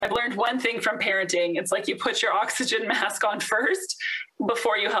I've learned one thing from parenting. It's like you put your oxygen mask on first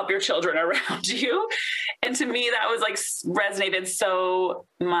before you help your children around you. And to me, that was like resonated so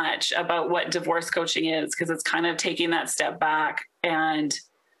much about what divorce coaching is, because it's kind of taking that step back and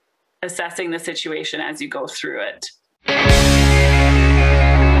assessing the situation as you go through it.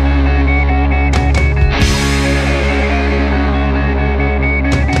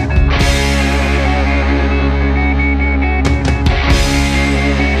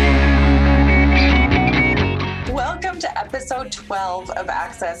 Episode 12 of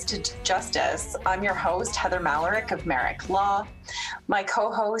Access to Justice. I'm your host, Heather Malarick of Merrick Law. My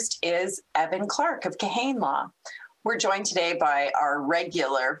co-host is Evan Clark of Kahane Law. We're joined today by our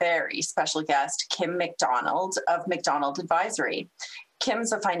regular, very special guest, Kim McDonald of McDonald Advisory.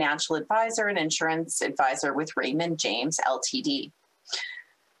 Kim's a financial advisor and insurance advisor with Raymond James Ltd.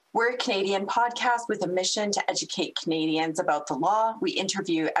 We're a Canadian podcast with a mission to educate Canadians about the law. We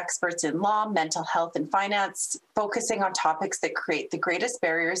interview experts in law, mental health, and finance, focusing on topics that create the greatest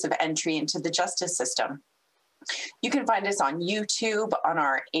barriers of entry into the justice system. You can find us on YouTube, on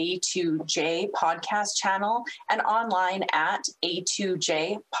our A2J podcast channel, and online at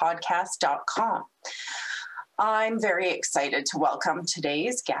a2jpodcast.com. I'm very excited to welcome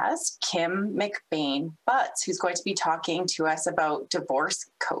today's guest, Kim McBain-Butts, who's going to be talking to us about divorce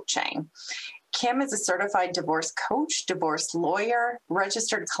coaching. Kim is a certified divorce coach, divorce lawyer,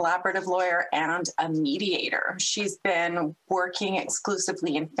 registered collaborative lawyer, and a mediator. She's been working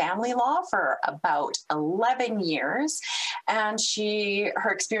exclusively in family law for about 11 years, and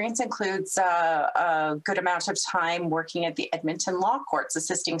her experience includes a good amount of time working at the Edmonton Law Courts,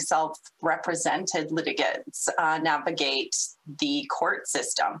 assisting self-represented litigants navigate the court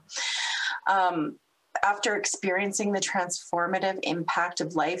system. After experiencing the transformative impact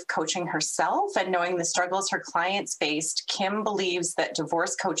of life coaching herself and knowing the struggles her clients faced, Kim believes that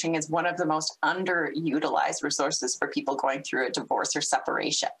divorce coaching is one of the most underutilized resources for people going through a divorce or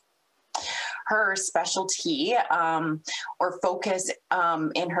separation. Her specialty or focus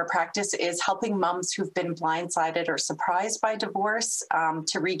in her practice is helping moms who've been blindsided or surprised by divorce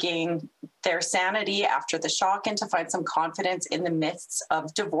to regain their sanity after the shock and to find some confidence in the midst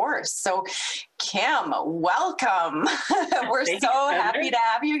of divorce. So, Kim, welcome. We're so happy to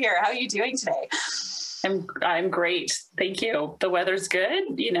have you here. How are you doing today? I'm great. Thank you. The weather's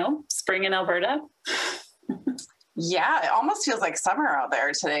good, spring in Alberta. Yeah, it almost feels like summer out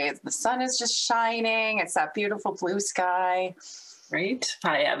there today. The sun is just shining. It's that beautiful blue sky. Right.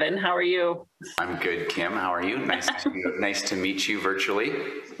 Hi, Evan. How are you? I'm good, Kim. How are you? Nice to meet you virtually.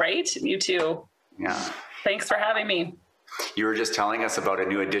 Right. You too. Yeah. Thanks for having me. You were just telling us about a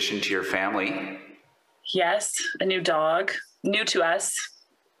new addition to your family. Yes, a new dog, new to us.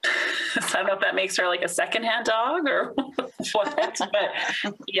 I don't know if that makes her like a secondhand dog or what, but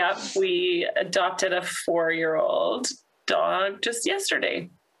yeah, we adopted a 4-year-old dog just yesterday.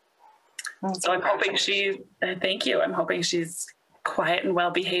 So I'm hoping thank you. I'm hoping she's quiet and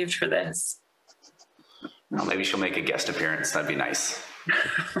well behaved for this. Well, maybe she'll make a guest appearance. That'd be nice.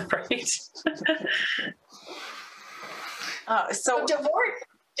 Right. So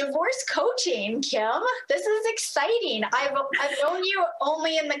divorce coaching, Kim. This is exciting. I've known you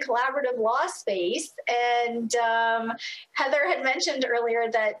only in the collaborative law space, and Heather had mentioned earlier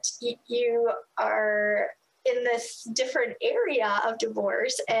that you are in this different area of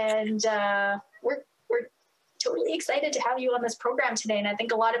divorce, and we're totally excited to have you on this program today. And I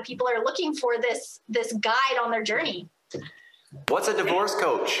think a lot of people are looking for this guide on their journey. What's a divorce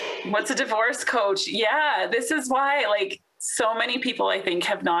coach? What's a divorce coach? Yeah, this is why so many people, I think,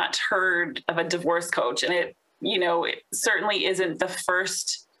 have not heard of a divorce coach. And it certainly isn't the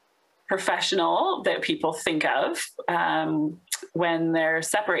first professional that people think of when they're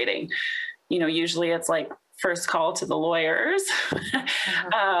separating. Usually it's like first call to the lawyers,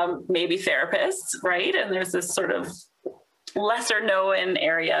 maybe therapists, right? And there's this sort of lesser known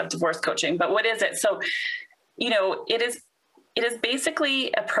area of divorce coaching. But what is it? So, it is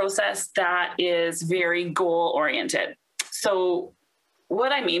basically a process that is very goal oriented. So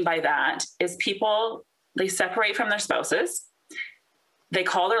what I mean by that is people, they separate from their spouses, they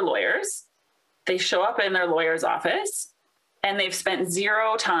call their lawyers, they show up in their lawyer's office, and they've spent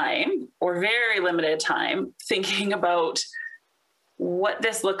zero time or very limited time thinking about what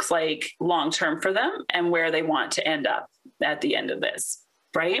this looks like long-term for them and where they want to end up at the end of this,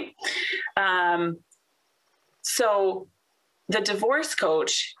 right? So the divorce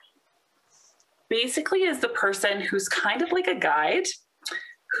coach basically is the person who's kind of like a guide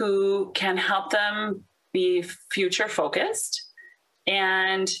who can help them be future focused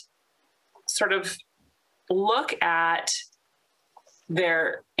and sort of look at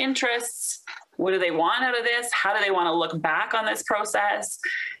their interests. What do they want out of this? How do they want to look back on this process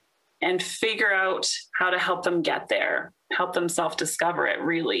and figure out how to help them get there, help them self-discover it,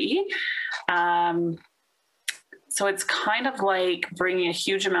 really. So it's kind of like bringing a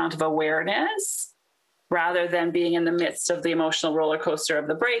huge amount of awareness rather than being in the midst of the emotional roller coaster of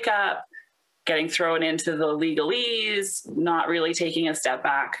the breakup, getting thrown into the legalese, not really taking a step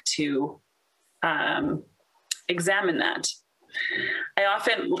back to examine that. I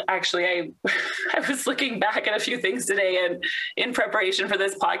often, actually, I was looking back at a few things today and in preparation for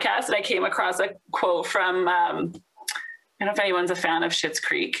this podcast, and I came across a quote from, I don't know if anyone's a fan of Schitt's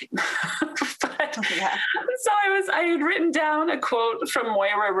Creek, but Yeah. so I had written down a quote from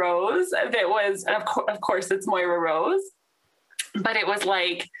Moira Rose that was, of course it's Moira Rose, but it was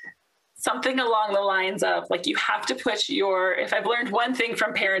like something along the lines of like, you have to put if I've learned one thing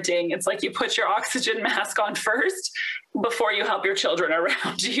from parenting, it's like you put your oxygen mask on first before you help your children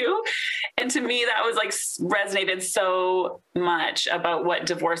around you. And to me, that was like resonated so much about what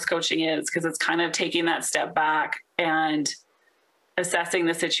divorce coaching is, because it's kind of taking that step back and assessing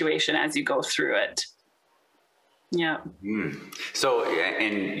the situation as you go through it. Yeah. So,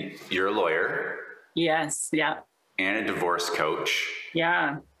 and you're a lawyer. Yes. Yeah. And a divorce coach.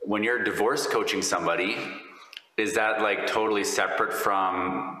 Yeah. When you're divorce coaching somebody, is that like totally separate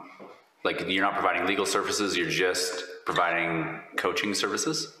from, like, you're not providing legal services, you're just providing coaching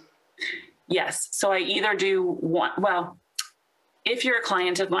services? Yes. So I either do one, well, if you're a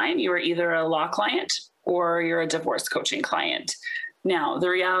client of mine, you are either a law client or you're a divorce coaching client. Now, the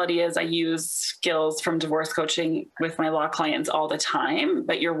reality is I use skills from divorce coaching with my law clients all the time,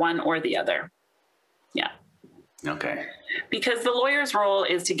 but you're one or the other. Yeah. Okay. Because the lawyer's role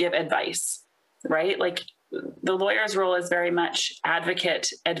is to give advice, right? Like the lawyer's role is very much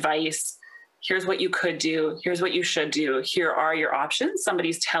advocate, advice. Here's what you could do. Here's what you should do. Here are your options.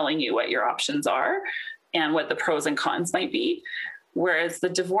 Somebody's telling you what your options are and what the pros and cons might be. Whereas the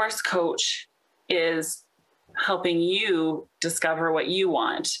divorce coach is helping you discover what you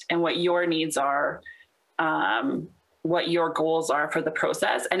want and what your needs are, what your goals are for the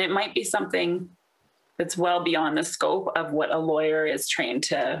process. And it might be something that's well beyond the scope of what a lawyer is trained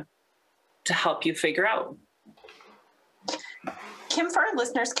to help you figure out. Kim, for our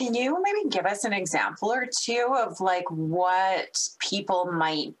listeners, can you maybe give us an example or two of like what people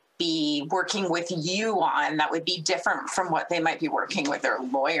might be working with you on that would be different from what they might be working with their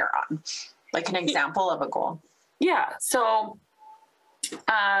lawyer on? Like an example of a goal. Yeah. So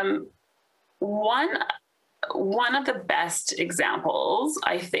one of the best examples,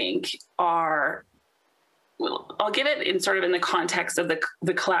 I think, are, I'll give it in sort of in the context of the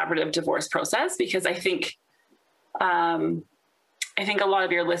collaborative divorce process, because I think a lot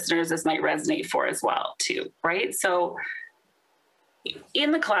of your listeners, this might resonate for as well too, right? So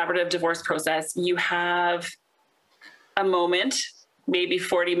in the collaborative divorce process, you have a moment, maybe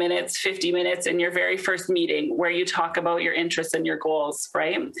 40 minutes, 50 minutes in your very first meeting where you talk about your interests and your goals,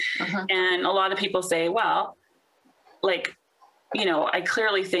 right? Uh-huh. And a lot of people say, well, like, you know, I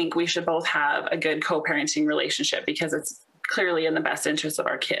clearly think we should both have a good co-parenting relationship because it's clearly in the best interest of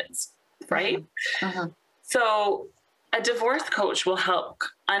our kids, right? Uh-huh. So a divorce coach will help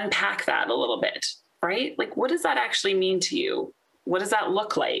unpack that a little bit, right? Like, what does that actually mean to you? What does that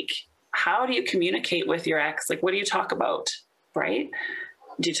look like? How do you communicate with your ex? Like, what do you talk about, right?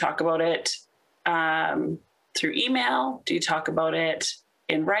 Do you talk about it through email? Do you talk about it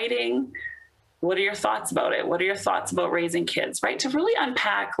in writing? What are your thoughts about it? What are your thoughts about raising kids, right? To really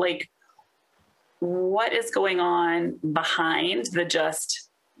unpack, like, what is going on behind the just,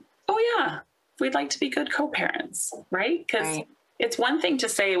 oh yeah, we'd like to be good co-parents, right? Because it's one thing to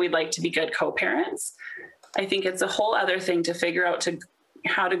say we'd like to be good co-parents. I think it's a whole other thing to figure out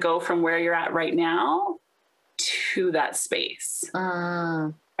how to go from where you're at right now to that space,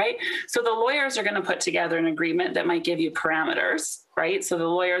 right? So the lawyers are going to put together an agreement that might give you parameters, right? So the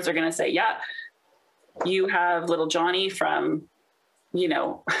lawyers are going to say, yeah, you have little Johnny from, you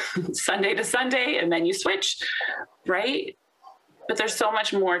know, Sunday to Sunday, and then you switch, right? But there's so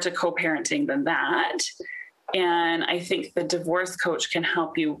much more to co-parenting than that. And I think the divorce coach can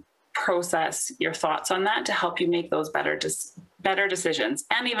help you process your thoughts on that to help you make those better decisions,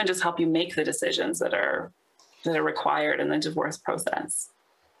 and even just help you make the decisions that are required in the divorce process.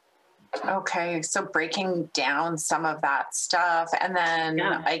 Okay, so breaking down some of that stuff, and then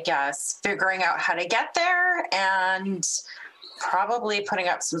I guess figuring out how to get there, and probably putting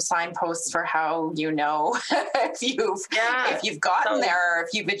up some signposts for how you know if you've gotten there, or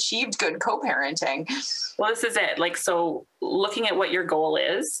if you've achieved good co-parenting. Well, this is it. Like, so looking at what your goal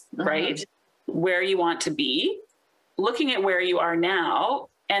is, right? Where you want to be, looking at where you are now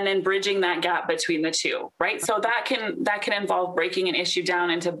and then bridging that gap between the two, right? So that can involve breaking an issue down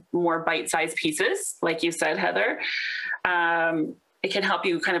into more bite-sized pieces, like you said, Heather. It can help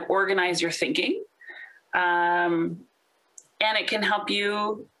you kind of organize your thinking. And it can help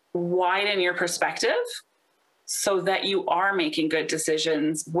you widen your perspective so that you are making good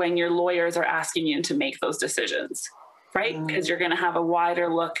decisions when your lawyers are asking you to make those decisions, right? Because you're going to have a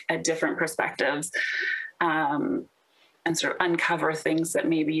wider look at different perspectives. And sort of uncover things that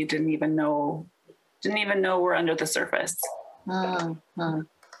maybe you didn't even know were under the surface. Mm-hmm.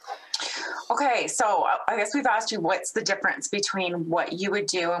 Okay, so I guess we've asked you what's the difference between what you would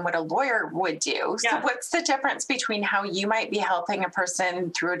do and what a lawyer would do. So what's the difference between how you might be helping a person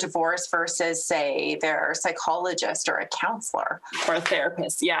through a divorce versus, say, their psychologist or a counselor? Or a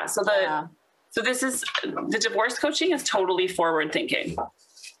therapist, yeah. So this is, the divorce coaching is totally forward thinking,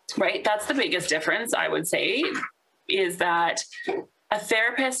 right? That's the biggest difference, I would say, is that a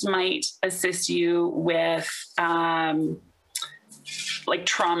therapist might assist you with like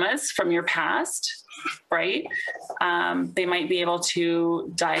traumas from your past, right? They might be able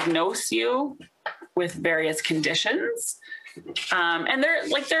to diagnose you with various conditions. And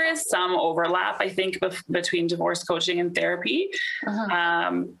there is some overlap, I think, between divorce coaching and therapy.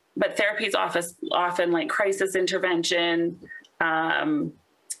 But therapy is often like crisis intervention,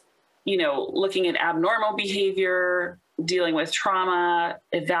 looking at abnormal behavior, dealing with trauma,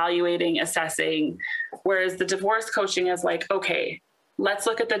 evaluating, assessing, whereas the divorce coaching is like, okay, let's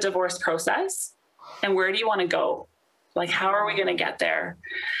look at the divorce process and where do you want to go? Like, how are we going to get there?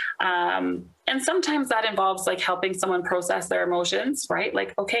 And sometimes that involves like helping someone process their emotions, right?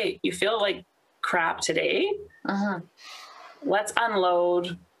 Like, okay, you feel like crap today. Let's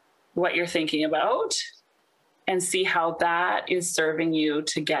unload what you're thinking about and see how that is serving you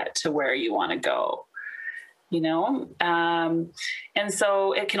to get to where you want to go, and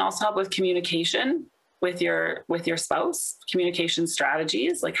so it can also help with communication with your spouse, communication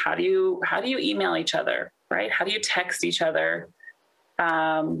strategies. Like, how do you email each other, right? How do you text each other? You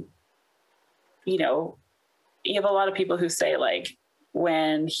have a lot of people who say, like,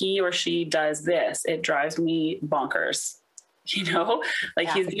 when he or she does this, it drives me bonkers, he's doing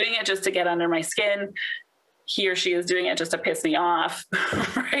it just to get under my skin. He or she is doing it just to piss me off,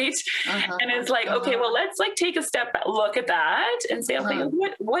 right? And it's like, okay, well, let's like take a step back, look at that and say, okay,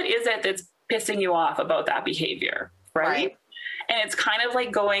 what is it that's pissing you off about that behavior, right? And it's kind of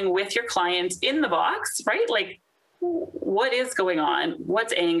like going with your client in the box, right? Like, what is going on?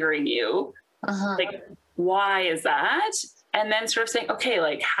 What's angering you? Like, why is that? And then sort of saying, okay,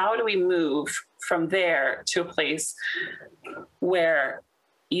 like, how do we move from there to a place where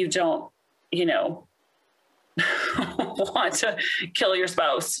you don't, want to kill your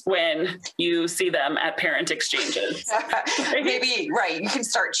spouse when you see them at parent exchanges. Maybe, right. You can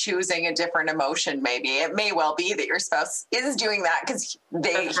start choosing a different emotion. Maybe it may well be that your spouse is doing that because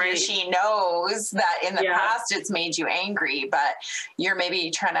she knows that in the past it's made you angry, but you're maybe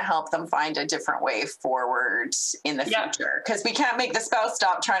trying to help them find a different way forward in the future. Because we can't make the spouse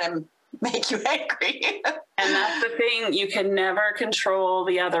stop trying to make you angry. And that's the thing. You can never control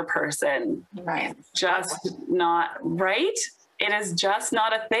the other person. Right. Just not right. It is just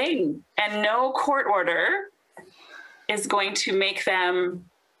not a thing. And no court order is going to make them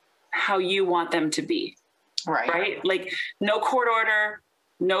how you want them to be. Right. Like, no court order,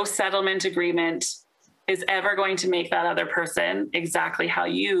 no settlement agreement is ever going to make that other person exactly how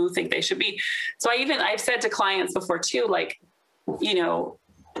you think they should be. So I've said to clients before too, like,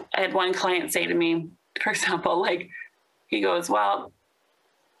 I had one client say to me, for example, like, he goes, well,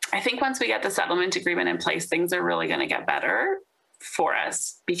 I think once we get the settlement agreement in place, things are really going to get better for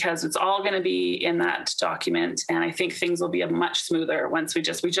us because it's all going to be in that document. And I think things will be much smoother once we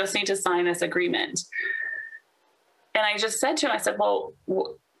just need to sign this agreement. And I just said to him, I said, well,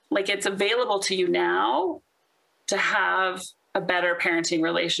 like, it's available to you now to have a better parenting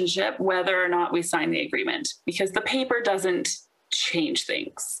relationship, whether or not we sign the agreement, because the paper doesn't change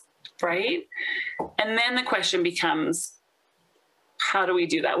things, right? And then the question becomes, how do we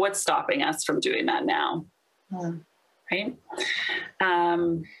do that? What's stopping us from doing that now? Right?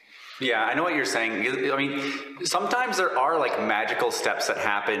 Yeah, I know what you're saying. I mean, sometimes there are like magical steps that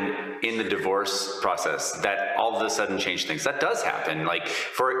happen in the divorce process that all of a sudden change things. That does happen. Like,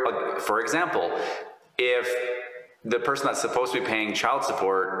 for example, if the person that's supposed to be paying child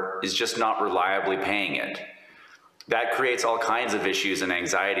support is just not reliably paying it, that creates all kinds of issues and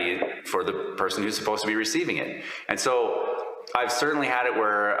anxiety for the person who's supposed to be receiving it. And so I've certainly had it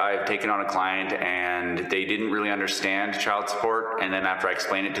where I've taken on a client and they didn't really understand child support. And then after I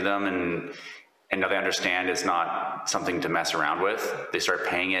explained it to them and now they understand it's not something to mess around with. They start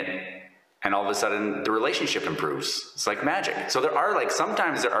paying it, and all of a sudden the relationship improves. It's like magic. So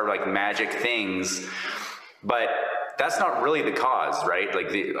sometimes there are like magic things, but that's not really the cause, right? Like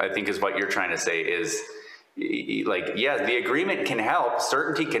I think is what you're trying to say is like, yeah, the agreement can help,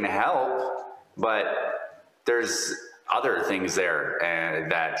 certainty can help, but there's other things there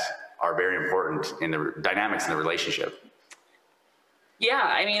that are very important in the dynamics in the relationship. Yeah,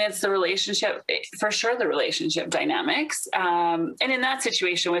 I mean, it's the relationship, for sure, the relationship dynamics. And in that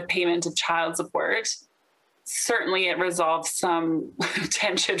situation with payment of child support, certainly it resolves some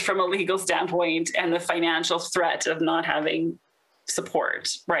tension from a legal standpoint and the financial threat of not having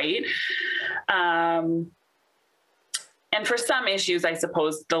support, right? And for some issues, I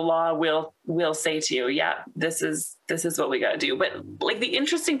suppose the law will say to you, yeah, this is what we got to do. But like the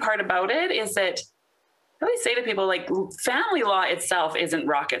interesting part about it is that I always say to people, like, family law itself isn't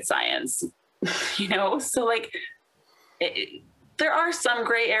rocket science, So like there are some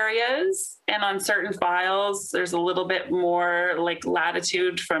gray areas, and on certain files, there's a little bit more like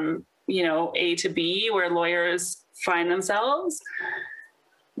latitude from, A to B where lawyers find themselves.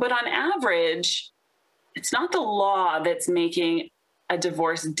 But on average, it's not the law that's making a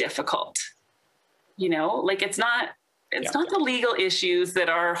divorce difficult. Like it's not the legal issues that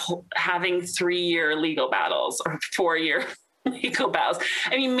are having 3-year legal battles or 4-year legal battles.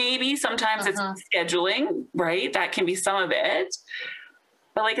 I mean, maybe sometimes it's scheduling, right? That can be some of it.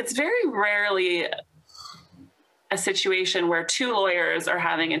 But like, it's very rarely a situation where 2 lawyers are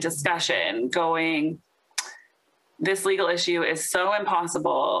having a discussion going, this legal issue is so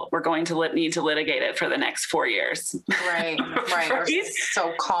impossible, we're going to need to litigate it for the next 4 years. Right. Or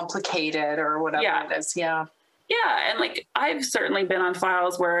so complicated or whatever it is. Yeah. Yeah. And like, I've certainly been on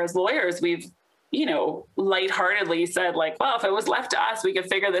files where as lawyers, we've, lightheartedly said like, well, if it was left to us, we could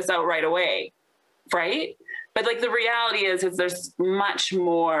figure this out right away. Right. But like the reality is there's much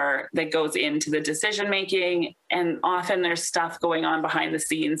more that goes into the decision-making. And often there's stuff going on behind the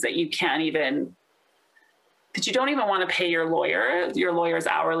scenes that you don't even want to pay your lawyer's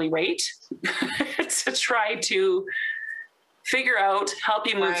hourly rate to try to figure out, help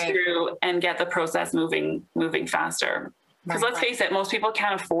you move through and get the process moving faster. Because let's face it, most people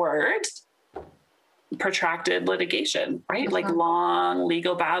can't afford protracted litigation, right? Like long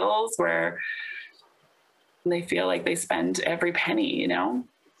legal battles where they feel like they spend every penny, Yeah.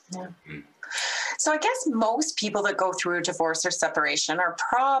 So I guess most people that go through a divorce or separation are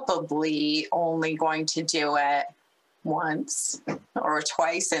probably only going to do it once or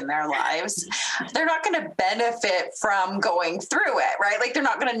twice in their lives. They're not going to benefit from going through it, right? Like they're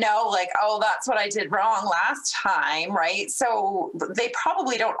not going to know like, oh, that's what I did wrong last time, right? So they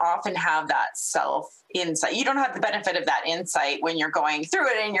probably don't often have that self-insight. You don't have the benefit of that insight when you're going through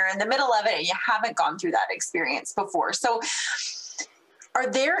it and you're in the middle of it and you haven't gone through that experience before. So are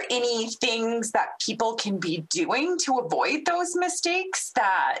there any things that people can be doing to avoid those mistakes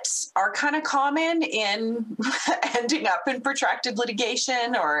that are kind of common in ending up in protracted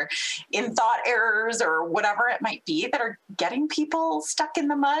litigation or in thought errors or whatever it might be that are getting people stuck in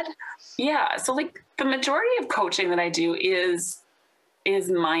the mud? Yeah. So like the majority of coaching that I do is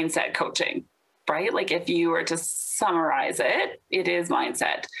mindset coaching, right? Like if you were to summarize it, it is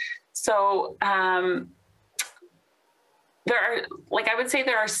mindset. So, I would say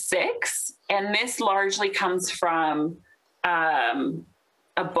there are 6, and this largely comes from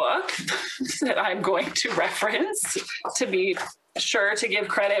a book that I'm going to reference to be sure to give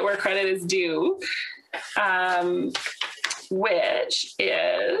credit where credit is due, which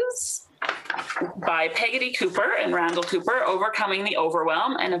is by Peggotty Cooper and Randall Cooper, Overcoming the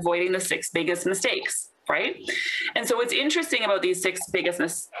Overwhelm and Avoiding the 6 Biggest Mistakes. Right. And so what's interesting about these 6 biggest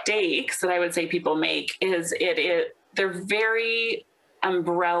mistakes that I would say people make is they're very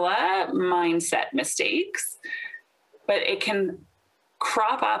umbrella mindset mistakes, but it can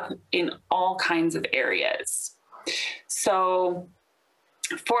crop up in all kinds of areas. So,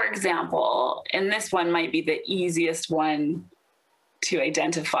 for example, and this one might be the easiest one to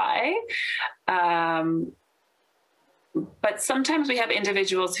identify, but sometimes we have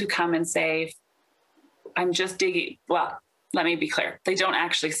individuals who come and say, I'm just digging, well, let me be clear. They don't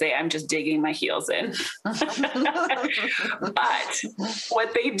actually say, I'm just digging my heels in. But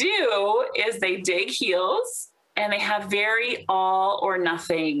what they do is they dig heels and they have very all or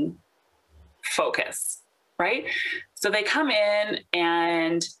nothing focus, right? So they come in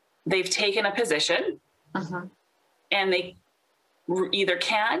and they've taken a position and they either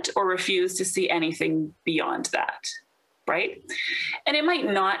can't or refuse to see anything beyond that, right? And it might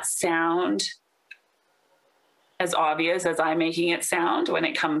not sound as obvious as I'm making it sound when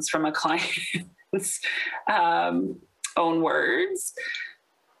it comes from a client own words.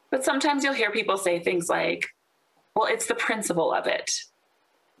 But sometimes you'll hear people say things like, well, it's the principle of it,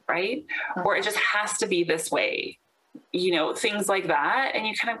 right? Or it just has to be this way, things like that. And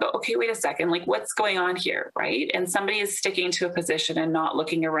you kind of go, okay, wait a second, like what's going on here, right? And somebody is sticking to a position and not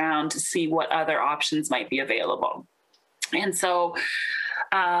looking around to see what other options might be available. And so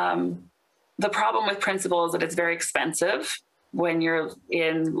the problem with principle is that it's very expensive when you're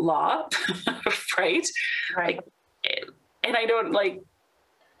in law, right? Right. And I don't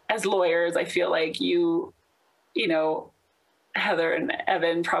as lawyers, I feel like Heather and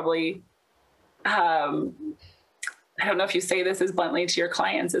Evan probably, I don't know if you say this as bluntly to your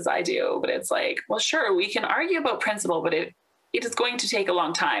clients as I do, but it's like, well, sure, we can argue about principle, but it is going to take a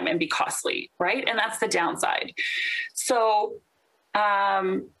long time and be costly, right? And that's the downside. So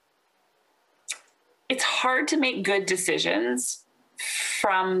it's hard to make good decisions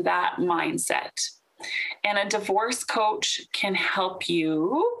from that mindset. And a divorce coach can help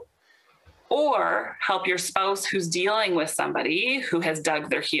you, or help your spouse who's dealing with somebody who has dug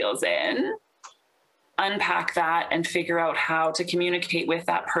their heels in, unpack that and figure out how to communicate with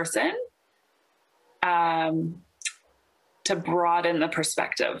that person to broaden the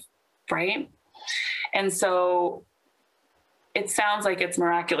perspective, right? And so it sounds like it's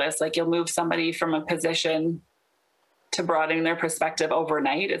miraculous, like you'll move somebody from a position to broadening their perspective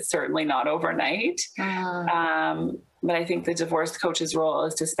overnight. It's certainly not overnight. But I think the divorce coach's role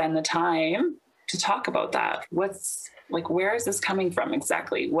is to spend the time to talk about that. Where is this coming from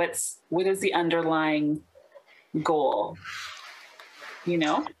exactly? What is the underlying goal?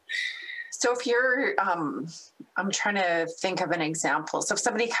 So if you're, I'm trying to think of an example. So if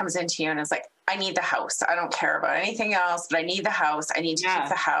somebody comes into you and is like, I need the house. I don't care about anything else, but I need the house. I need to keep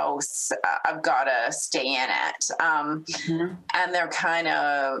the house. I've got to stay in it. And they're kind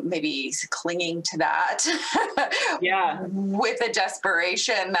of maybe clinging to that with a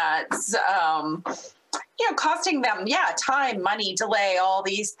desperation that's, costing them, time, money, delay, all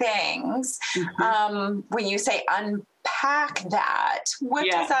these things. When you say unpack that, what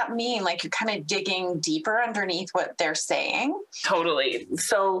does that mean? Like you're kind of digging deeper underneath what they're saying? Totally.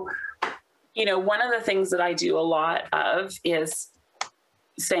 So, one of the things that I do a lot of is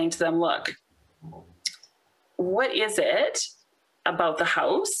saying to them, look, what is it about the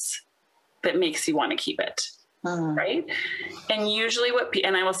house that makes you want to keep it? Right. And usually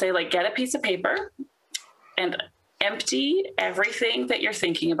and I will say, get a piece of paper and empty everything that you're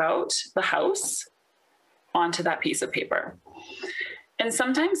thinking about the house onto that piece of paper. And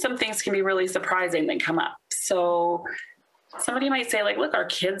sometimes some things can be really surprising that come up. So somebody might say, look, our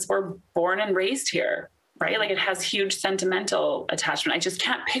kids were born and raised here, right? It has huge sentimental attachment. I just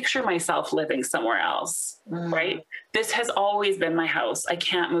can't picture myself living somewhere else, right? This has always been my house. I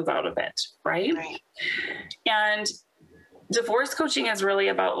can't move out of it, right? And divorce coaching is really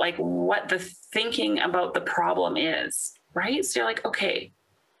about what the thinking about the problem is, right? So you're okay,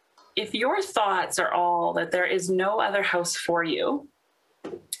 if your thoughts are all that there is no other house for you,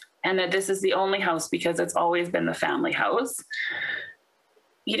 and that this is the only house because it's always been the family house,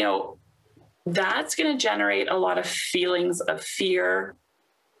 that's going to generate a lot of feelings of fear,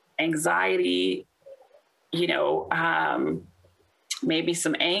 anxiety, maybe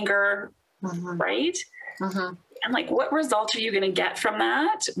some anger, right? And what result are you going to get from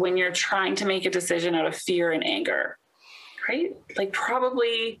that when you're trying to make a decision out of fear and anger, right?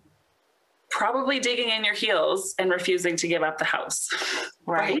 Probably digging in your heels and refusing to give up the house.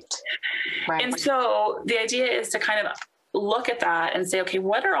 Right. And so the idea is to kind of look at that and say, okay,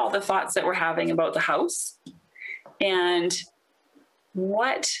 what are all the thoughts that we're having about the house? And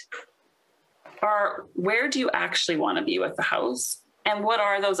where do you actually want to be with the house? And what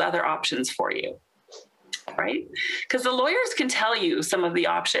are those other options for you? Right? Because the lawyers can tell you some of the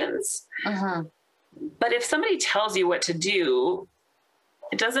options, but if somebody tells you what to do,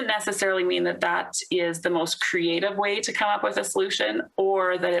 it doesn't necessarily mean that that is the most creative way to come up with a solution,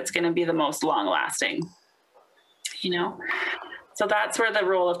 or that it's going to be the most long lasting, So that's where the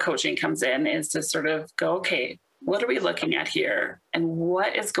role of coaching comes in, is to sort of go, okay, what are we looking at here? And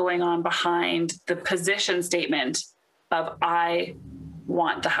what is going on behind the position statement of I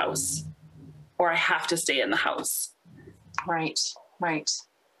want the house, or I have to stay in the house. Right.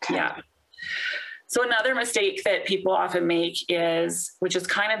 Okay. Yeah. So another mistake that people often make is, which is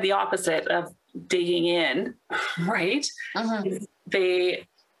kind of the opposite of digging in, right? Is they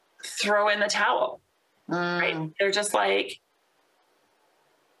throw in the towel, right? They're just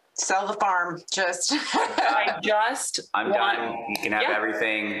sell the farm. I'm done. You can have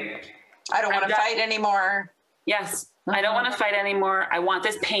everything. I don't want to fight anymore. Yes. I don't want to fight anymore. I want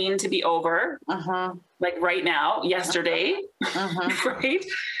this pain to be over. Like right now, yesterday, right?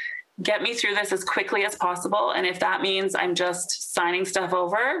 Get me through this as quickly as possible. And if that means I'm just signing stuff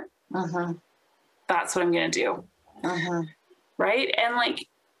over, that's what I'm going to do. Right. And like,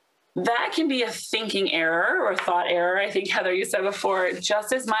 that can be a thinking error or a thought error. I think, Heather, you said before,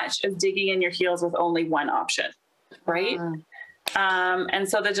 just as much as digging in your heels with only one option. Right. And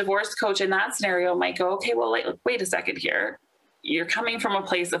so the divorce coach in that scenario might go, okay, well, wait a second here. You're coming from a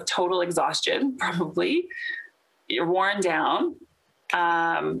place of total exhaustion, probably. You're worn down.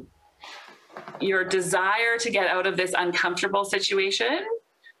 Your desire to get out of this uncomfortable situation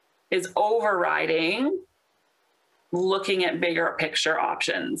is overriding looking at bigger picture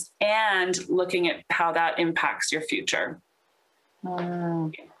options and looking at how that impacts your future.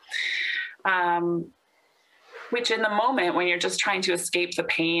 Which in the moment when you're just trying to escape the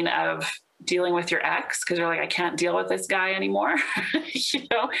pain of dealing with your ex, because you're like, I can't deal with this guy anymore,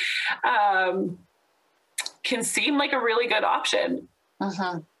 can seem like a really good option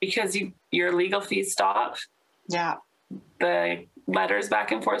because your legal fees stop. Yeah. The letters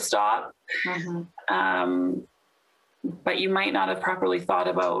back and forth stop. But you might not have properly thought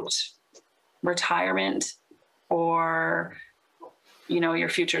about retirement or, your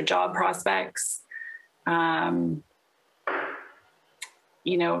future job prospects, to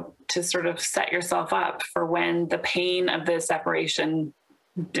sort of set yourself up for when the pain of the separation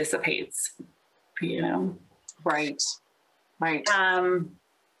dissipates, Right. And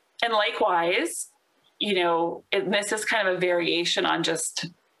likewise, this is kind of a variation on just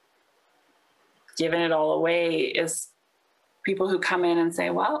giving it all away, is people who come in and say,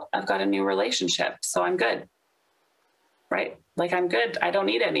 well, I've got a new relationship, so I'm good. Right? Like, I'm good. I don't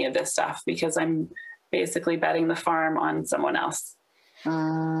need any of this stuff because I'm basically betting the farm on someone else.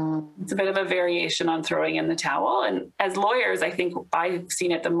 It's a bit of a variation on throwing in the towel. And as lawyers, I think I've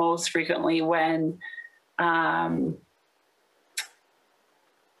seen it the most frequently when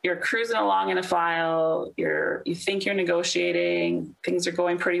you're cruising along in a file, you think you're negotiating, things are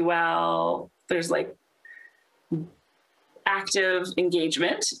going pretty well. There's like active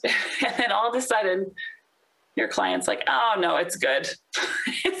engagement. And then all of a sudden your client's like, oh no, it's good.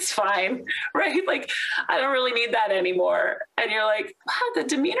 It's fine. Right? Like, I don't really need that anymore. And you're like, wow, the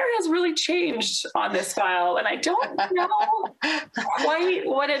demeanor has really changed on this file. And I don't know quite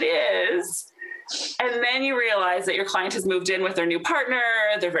what it is. And then you realize that your client has moved in with their new partner.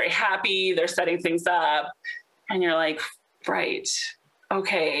 They're very happy. They're setting things up. And you're like, right.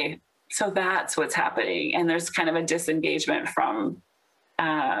 Okay. So that's what's happening. And there's kind of a disengagement from,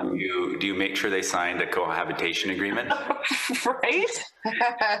 do you make sure they signed a cohabitation agreement? Right?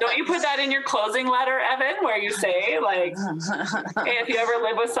 Don't you put that in your closing letter, Evan, where you say, like, hey, if you ever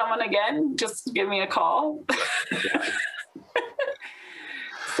live with someone again, just give me a call.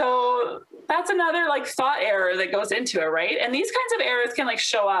 So that's another like thought error that goes into it, right? And these kinds of errors can like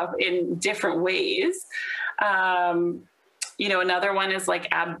show up in different ways. Another one is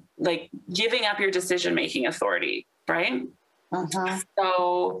like giving up your decision-making authority, right?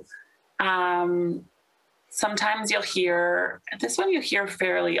 So sometimes you'll hear, this one you hear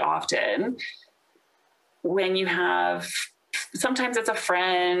fairly often when you have, sometimes it's a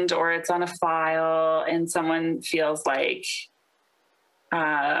friend or it's on a file and someone feels like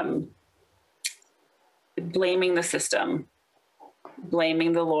blaming the system,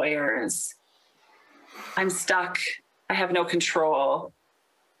 blaming the lawyers. I'm stuck. I have no control.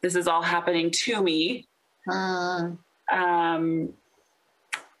 This is all happening to me.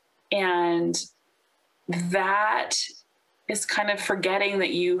 And that is kind of forgetting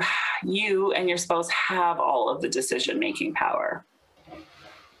that you and your spouse have all of the decision-making power,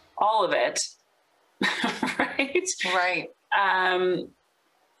 all of it. Right.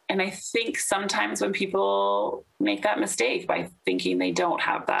 And I think sometimes when people make that mistake by thinking they don't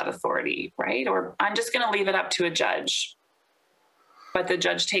have that authority, right? Or I'm just going to leave it up to a judge, but the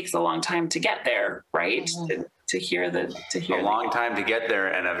judge takes a long time to get there, right? To hear a long time to get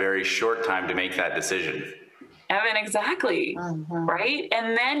there and a very short time to make that decision. Evan, exactly. Right.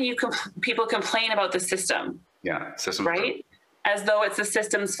 And then people complain about the system. Yeah. System. Right. As though it's the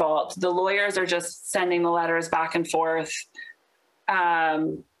system's fault. The lawyers are just sending the letters back and forth.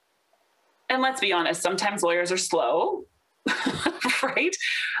 And let's be honest, sometimes lawyers are slow, right?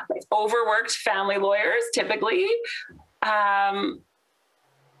 Like overworked family lawyers typically,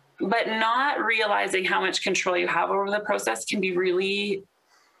 but not realizing how much control you have over the process can be really,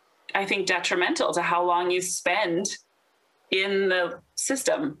 I think, detrimental to how long you spend in the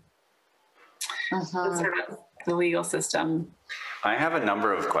system. Sort of the legal system. I have a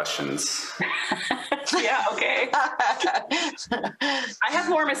number of questions. Yeah, okay. I have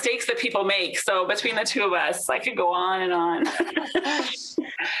more mistakes that people make. So between the two of us, I could go on and on.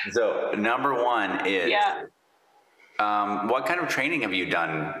 So number one is, yeah. What kind of training have you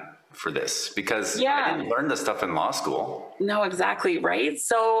done for this? Because Yeah. I didn't learn this stuff in law school. No, exactly. Right.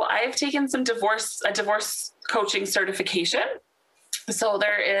 So I've taken a divorce coaching certification. So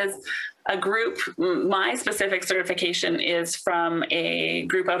there is a group, my specific certification is from a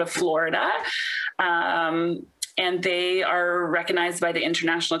group out of Florida. And they are recognized by the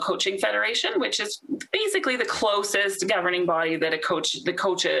International Coaching Federation, which is basically the closest governing body that the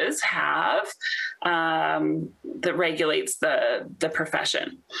coaches have that regulates the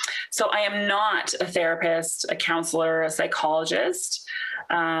profession. So I am not a therapist, a counselor, a psychologist.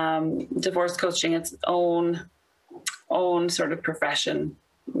 Divorce coaching, its own sort of profession.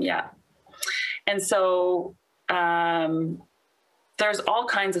 Yeah. And so there's all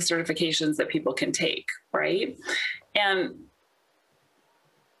kinds of certifications that people can take, right? And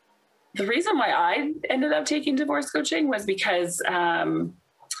the reason why I ended up taking divorce coaching was because I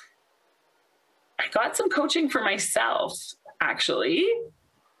got some coaching for myself, actually.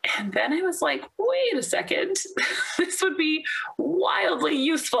 And then I was like, wait a second, this would be wildly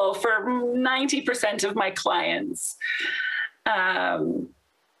useful for 90% of my clients. And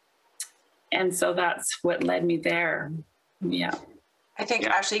so that's what led me there. Yeah. I think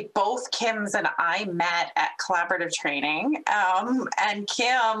actually both Kims and I met at collaborative training, and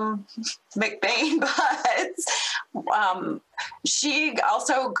Kim McBain, but she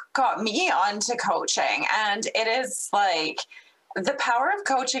also got me onto coaching, and it is like the power of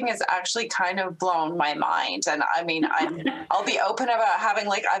coaching has actually kind of blown my mind. And I mean, I'll be open about having,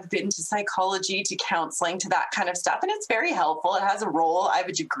 like, I've been to psychology, to counseling, to that kind of stuff. And it's very helpful. It has a role. I have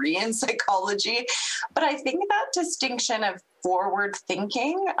a degree in psychology, but I think that distinction of forward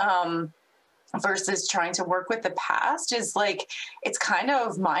thinking, versus trying to work with the past is like, it's kind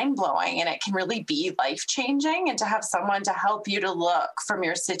of mind blowing, and it can really be life changing. And to have someone to help you to look from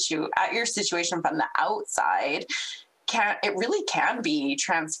at your situation from the outside, it really can be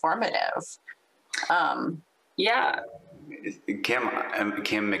transformative. Yeah. Kim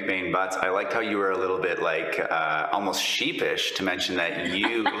McBain Butts, I liked how you were a little bit like almost sheepish to mention that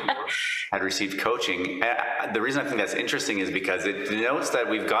you had received coaching. The reason I think that's interesting is because it denotes that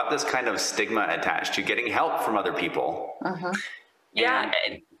we've got this kind of stigma attached to getting help from other people. Uh-huh. Yeah,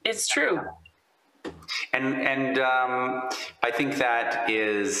 it's true. And I think that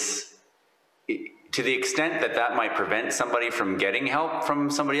is, to the extent that might prevent somebody from getting help from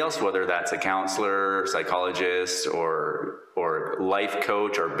somebody else, whether that's a counselor, psychologist, or life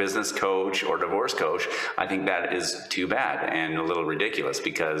coach, or business coach, or divorce coach, I think that is too bad and a little ridiculous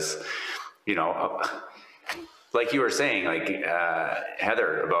because, you know, like you were saying, like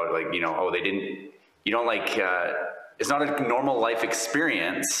Heather, about like, you know, it's not a normal life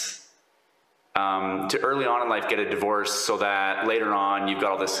experience to early on in life get a divorce so that later on you've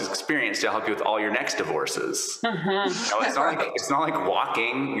got all this experience to help you with all your next divorces. Mm-hmm. You know, it's not like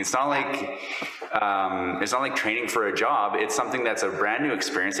walking. It's not like training for a job. It's something that's a brand new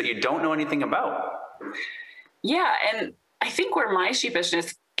experience that you don't know anything about. Yeah. And I think where my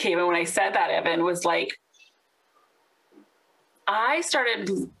sheepishness came in when I said that, Evan, was like, I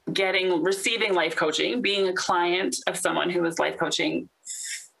started receiving life coaching, being a client of someone who was life coaching,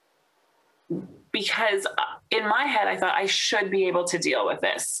 because in my head, I thought I should be able to deal with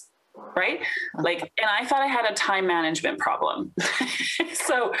this, right? Like, and I thought I had a time management problem.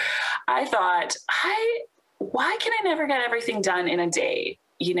 So I thought, why can I never get everything done in a day?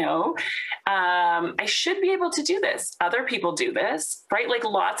 You know, I should be able to do this. Other people do this, right? Like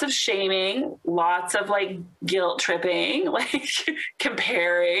lots of shaming, lots of like guilt tripping, like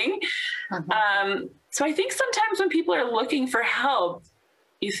comparing. Mm-hmm. So I think sometimes when people are looking for help,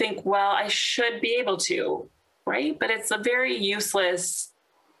 you think, well, I should be able to, right? But it's a very useless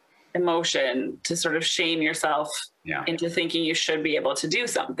emotion to sort of shame yourself into thinking you should be able to do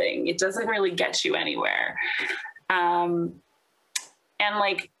something. It doesn't really get you anywhere. And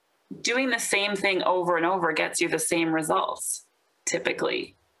like doing the same thing over and over gets you the same results,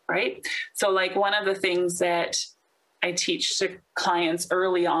 typically, right? So like one of the things that I teach to clients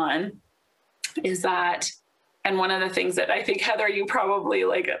early on is that, and one of the things that I think, Heather, you probably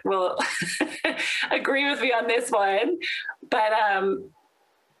like will agree with me on this one, but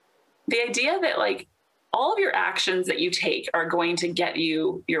the idea that like all of your actions that you take are going to get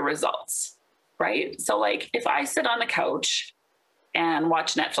you your results, right? So like if I sit on the couch and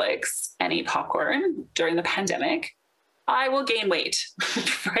watch Netflix and eat popcorn during the pandemic, I will gain weight,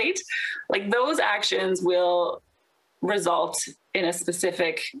 right? Like those actions will result in a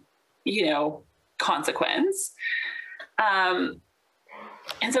specific, consequence. And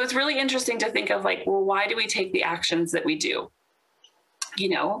so it's really interesting to think of like, well, why do we take the actions that we do?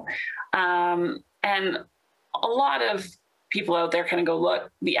 And a lot of people out there kind of go,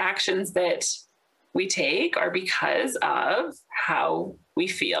 look, the actions that we take are because of how we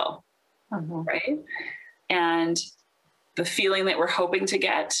feel, right? And the feeling that we're hoping to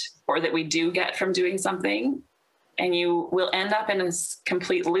get or that we do get from doing something, and you will end up in a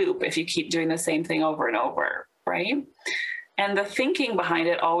complete loop if you keep doing the same thing over and over, right? And the thinking behind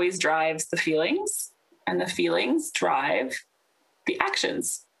it always drives the feelings, and the feelings drive the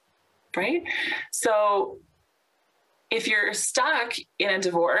actions, right? So if you're stuck in a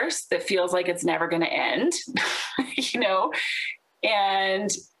divorce that feels like it's never going to end,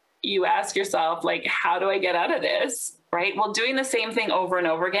 and you ask yourself, like, how do I get out of this? Right? Well, doing the same thing over and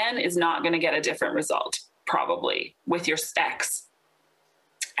over again is not going to get a different result, probably, with your ex.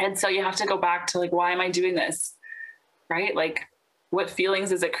 And so you have to go back to like, why am I doing this? Right? Like, what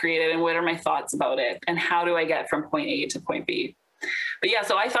feelings is it created, and what are my thoughts about it? And how do I get from point A to point B? But yeah,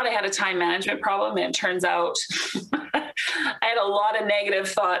 so I thought I had a time management problem, and it turns out I had a lot of negative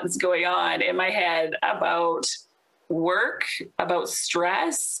thoughts going on in my head about work, about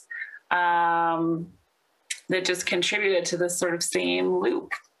stress, that just contributed to this sort of same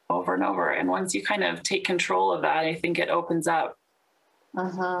loop over and over. And once you kind of take control of that, I think it opens up.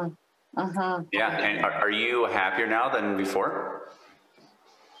 Yeah. And are you happier now than before?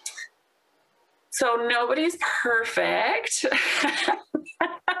 So nobody's perfect at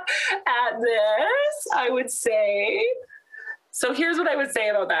this, I would say. So here's what I would say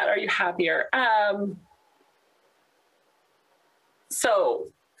about that. Are you happier? So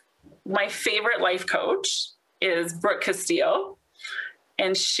my favorite life coach is Brooke Castillo,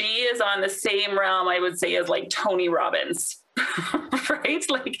 and she is on the same realm, I would say, as like Tony Robbins, right?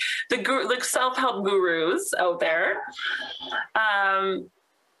 Like the self-help gurus out there.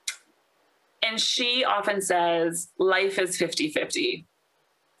 And she often says life is 50-50,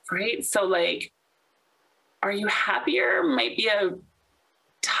 right? So like, are you happier might be a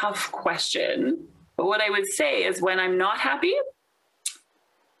tough question. But what I would say is when I'm not happy,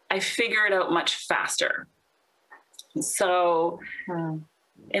 I figure it out much faster. So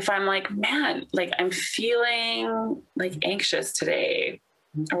if I'm like, man, like I'm feeling like anxious today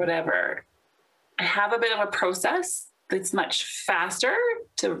or whatever, I have a bit of a process that's much faster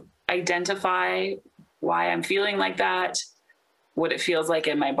to identify why I'm feeling like that, what it feels like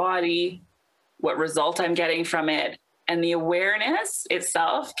in my body, what result I'm getting from it. And the awareness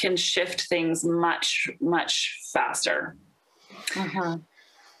itself can shift things much, much faster.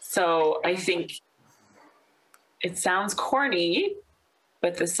 So I think it sounds corny,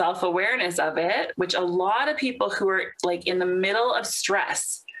 but the self-awareness of it, which a lot of people who are like in the middle of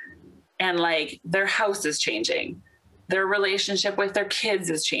stress and like their house is changing, their relationship with their kids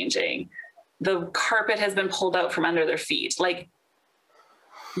is changing, the carpet has been pulled out from under their feet. Like,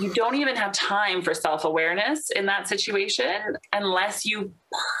 you don't even have time for self-awareness in that situation unless you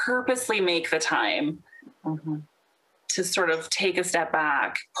purposely make the time to sort of take a step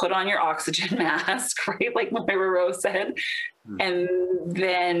back, put on your oxygen mask, right? Like Moira Rose said, and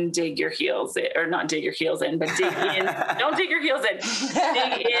then dig your heels in, or not dig your heels in, but dig in. Don't dig your heels in.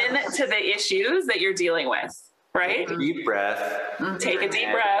 Dig into the issues that you're dealing with, right? Deep breath. Take a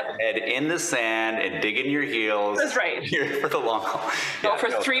deep breath. Head in the sand and dig in your heels. That's right. Here for the long haul. Go for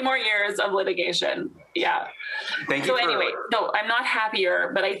 3 more years of litigation. Yeah. Thank you. So anyway, no, I'm not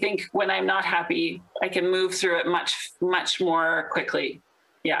happier, but I think when I'm not happy, I can move through it much, much more quickly.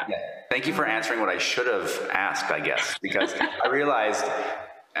 Yeah. Thank you for answering what I should have asked, I guess, because I realized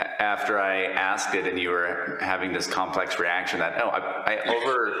after I asked it and you were having this complex reaction that,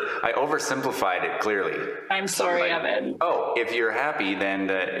 I oversimplified it clearly. I'm sorry, Evan. Oh, if you're happy, then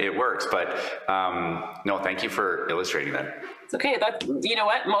it works. But no, thank you for illustrating that. It's okay. That, you know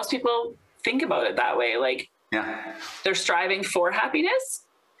what? Most people think about it that way. Like, they're striving for happiness,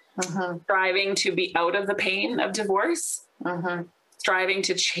 striving to be out of the pain of divorce, striving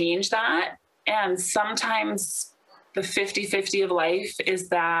to change that. And sometimes the 50-50 of life is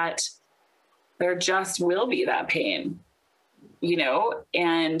that there just will be that pain,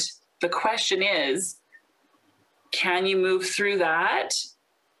 and the question is, can you move through that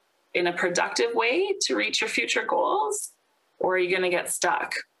in a productive way to reach your future goals, or are you going to get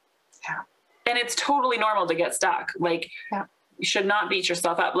stuck? And it's totally normal to get stuck. Like, you should not beat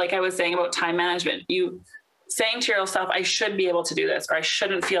yourself up. Like I was saying about time management, saying to yourself, I should be able to do this, or I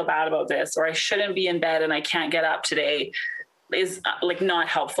shouldn't feel bad about this, or I shouldn't be in bed and I can't get up today is like not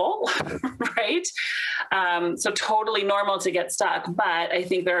helpful, right? So totally normal to get stuck. But I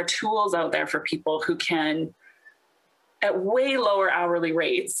think there are tools out there for people who can, at way lower hourly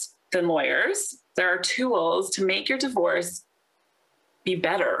rates than lawyers, there are tools to make your divorce be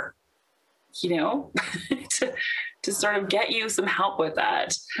better, you know, to sort of get you some help with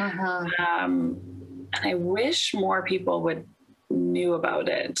that. And I wish more people knew about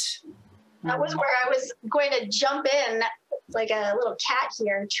it. That was where I was going to jump in, like a little cat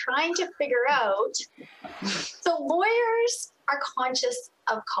here, trying to figure out. So lawyers are conscious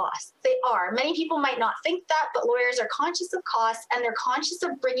of costs. They are. Many people might not think that, but lawyers are conscious of costs, and they're conscious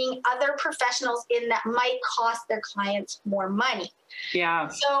of bringing other professionals in that might cost their clients more money. Yeah.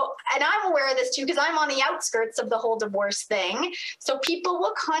 So, and I'm aware of this too, because I'm on the outskirts of the whole divorce thing. So people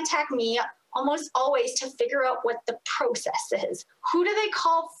will contact me almost always to figure out what the process is. Who do they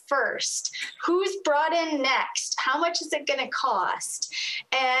call first? Who's brought in next? How much is it going to cost?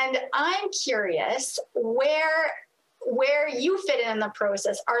 And I'm curious where you fit in the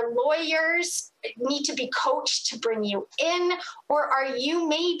process. Are lawyers need to be coached to bring you in, or are you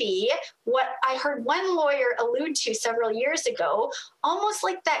maybe what I heard one lawyer allude to several years ago, almost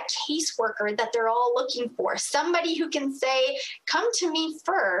like that caseworker that they're all looking for, somebody who can say, come to me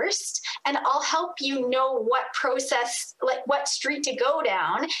first and I'll help you know what process, like what street to go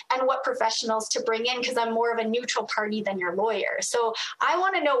down and what professionals to bring in, because I'm more of a neutral party than your lawyer. So I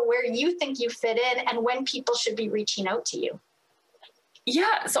want to know where you think you fit in and when people should be reaching out to you.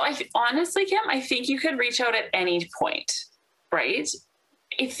 Yeah. So honestly, Kim, I think you could reach out at any point, right?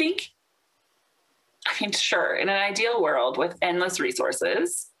 Sure, in an ideal world with endless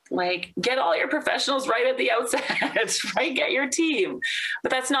resources, like get all your professionals right at the outset, right? Get your team. But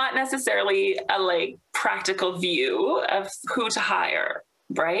that's not necessarily a like practical view of who to hire,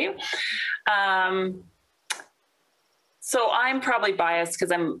 right? So I'm probably biased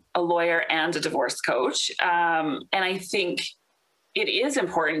because I'm a lawyer and a divorce coach. And I think it is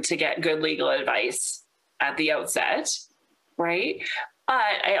important to get good legal advice at the outset, right?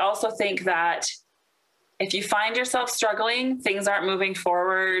 But I also think that if you find yourself struggling, things aren't moving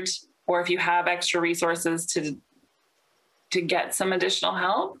forward, or if you have extra resources to get some additional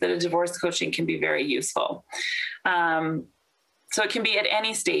help, that a divorce coaching can be very useful. So it can be at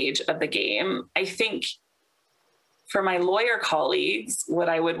any stage of the game. I think for my lawyer colleagues, what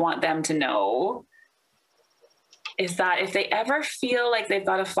I would want them to know is that if they ever feel like they've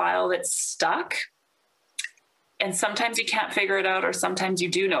got a file that's stuck, and sometimes you can't figure it out, or sometimes you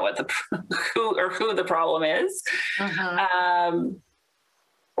do know what who the problem is,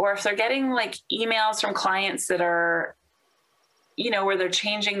 or if they're getting like emails from clients that are, you know, where they're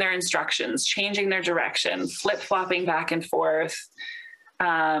changing their instructions, changing their direction, flip-flopping back and forth,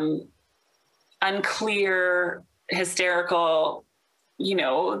 unclear, hysterical, you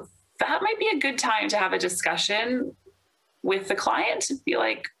know, that might be a good time to have a discussion with the client to be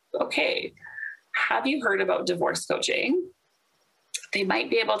like, okay, have you heard about divorce coaching? They might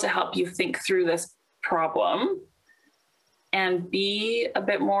be able to help you think through this problem and be a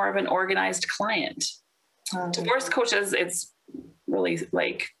bit more of an organized client. Divorce coaches, it's really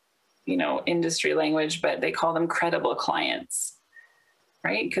like, you know, industry language, but they call them credible clients,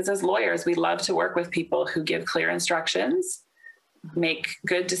 right? Because as lawyers, we love to work with people who give clear instructions, make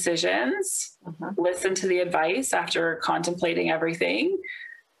good decisions, listen to the advice after contemplating everything,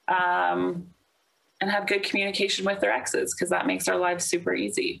 and have good communication with their exes, because that makes our lives super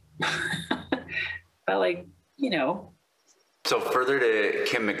easy. But like, you know. So further to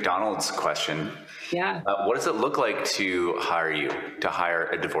Kim McDonald's question, what does it look like to hire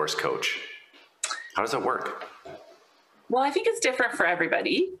a divorce coach? How does it work? Well, I think it's different for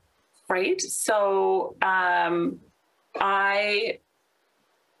everybody, right? So I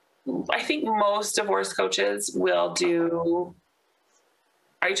think most divorce coaches will do.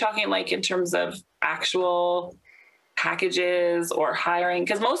 Are you talking like in terms of actual packages or hiring?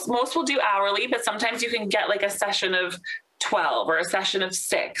 Because most will do hourly, but sometimes you can get like a session of 12 or a session of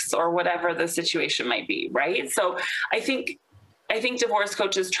 6 or whatever the situation might be, right? So I think divorce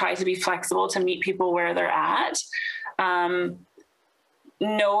coaches try to be flexible to meet people where they're at,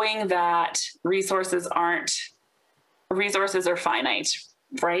 knowing that resources are finite,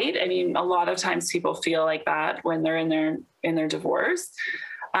 right? I mean, a lot of times people feel like that when they're in their divorce.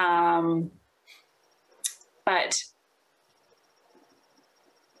 But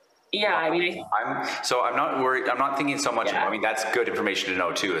Yeah, I mean, I'm not worried. I'm not thinking so much. Yeah. I mean, that's good information to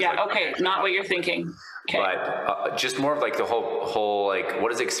know too. Yeah. Like, okay. Not what you're thinking. Okay. But just more of like the whole like,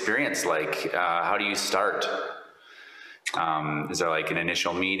 what is the experience like? How do you start? Is there like an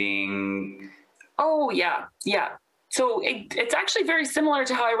initial meeting? Oh yeah. Yeah. So it's actually very similar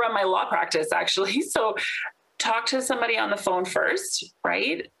to how I run my law practice, actually. So talk to somebody on the phone first,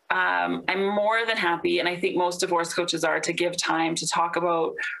 right? I'm more than happy, and I think most divorce coaches are, to give time to talk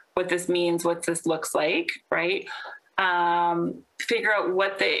about what this means, what this looks like, right? Figure out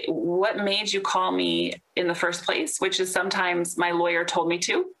what made you call me in the first place, which is sometimes my lawyer told me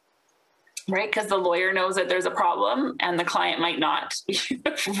to, right? Because the lawyer knows that there's a problem and the client might not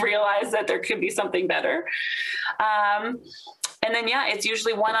realize that there could be something better. And then, yeah, it's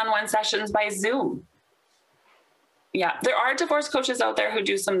usually one-on-one sessions by Zoom. Yeah, there are divorce coaches out there who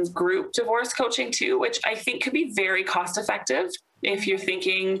do some group divorce coaching too, which I think could be very cost effective if you're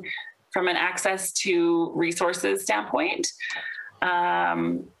thinking from an access to resources standpoint.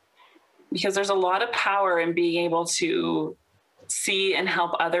 Because there's a lot of power in being able to see and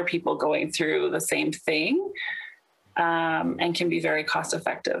help other people going through the same thing, and can be very cost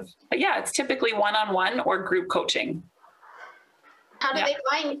effective. But yeah, it's typically one-on-one or group coaching. How do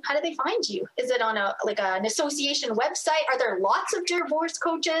they find you? Is it on an association website? Are there lots of divorce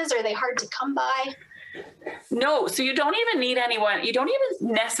coaches? Are they hard to come by? No, so you don't even need anyone. You don't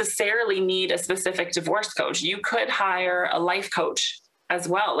even necessarily need a specific divorce coach. You could hire a life coach as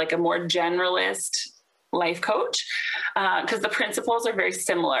well, like a more generalist life coach, because the principles are very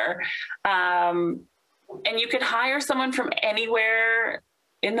similar. And you could hire someone from anywhere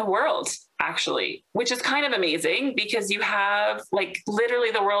in the world, actually, which is kind of amazing, because you have like literally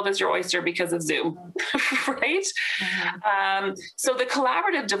the world is your oyster because of Zoom, right? Mm-hmm. So the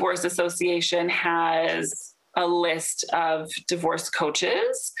Collaborative Divorce Association has a list of divorce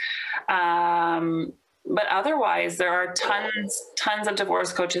coaches. But otherwise, there are tons of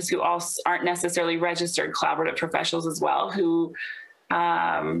divorce coaches who also aren't necessarily registered collaborative professionals as well, who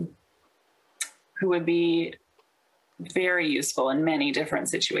would be very useful in many different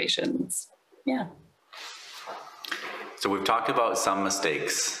situations. Yeah. So we've talked about some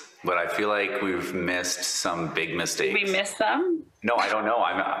mistakes, but I feel like we've missed some big mistakes. Did we miss them? No, I don't know.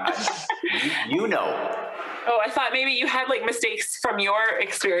 You know. Oh, I thought maybe you had like mistakes from your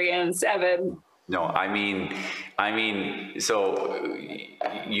experience, Evan. No, I mean, so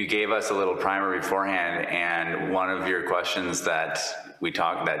you gave us a little primer beforehand, and one of your questions that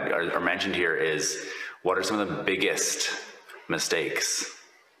are mentioned here is, what are some of the biggest mistakes?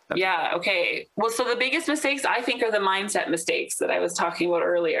 Yeah. Okay. Well, so the biggest mistakes I think are the mindset mistakes that I was talking about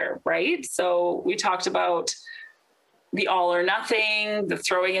earlier, right? So we talked about the all or nothing, the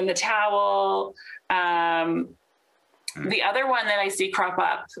throwing in the towel. The other one that I see crop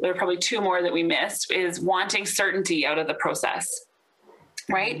up, there are probably two more that we missed, is wanting certainty out of the process,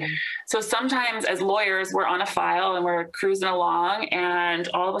 right? Mm-hmm. So sometimes as lawyers, we're on a file and we're cruising along, and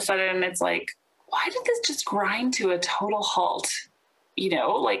all of a sudden it's like, why did this just grind to a total halt? You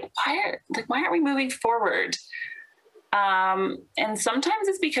know, like why aren't we moving forward? And sometimes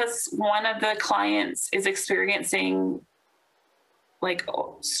it's because one of the clients is experiencing like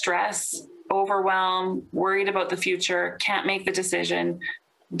stress, overwhelm, worried about the future, can't make the decision,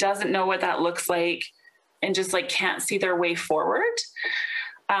 doesn't know what that looks like, and just like can't see their way forward.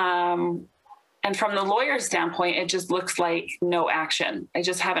 And from the lawyer's standpoint, it just looks like no action. I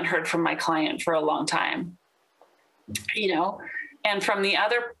just haven't heard from my client for a long time, you know? And from the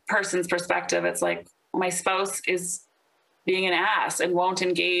other person's perspective, it's like my spouse is being an ass and won't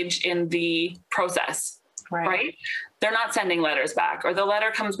engage in the process, right? They're not sending letters back, or the letter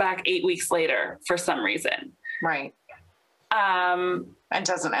comes back 8 weeks later for some reason. Right. And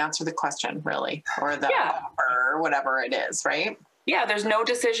doesn't answer the question really, or or whatever it is, right? Yeah, there's no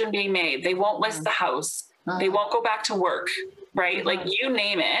decision being made. They won't list the house. They won't go back to work, right? Like you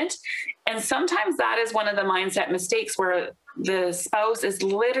name it. And sometimes that is one of the mindset mistakes where the spouse is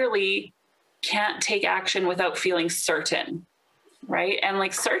literally can't take action without feeling certain, right? And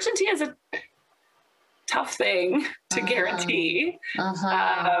like certainty is a tough thing to guarantee.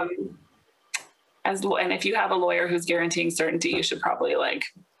 And if you have a lawyer who's guaranteeing certainty, you should probably like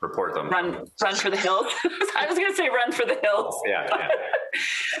report them. Run for the hills. I was going to say run for the hills. Yeah.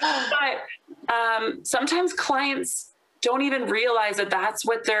 But sometimes clients don't even realize that that's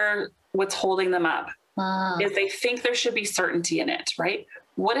what's holding them up. Is they think there should be certainty in it, right?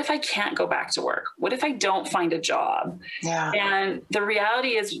 What if I can't go back to work? What if I don't find a job? Yeah. And the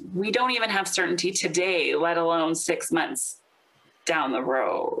reality is we don't even have certainty today, let alone 6 months down the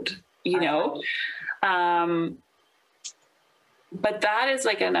road, you know? But that is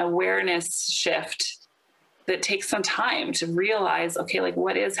like an awareness shift that takes some time to realize, okay, like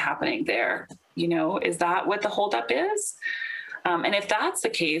what is happening there? You know, is that what the holdup is? And if that's the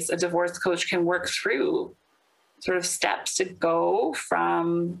case, a divorce coach can work through sort of steps to go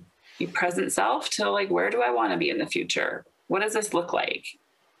from your present self to like, where do I want to be in the future? What does this look like?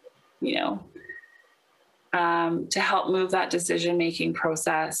 You know, to help move that decision-making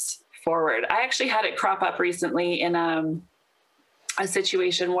process forward. I actually had it crop up recently in a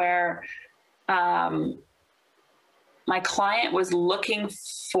situation where my client was looking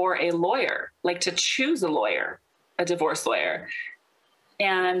for a lawyer, like to choose a lawyer, a divorce lawyer.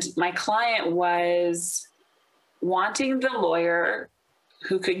 And my client was wanting the lawyer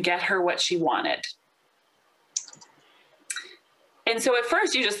who could get her what she wanted. And so at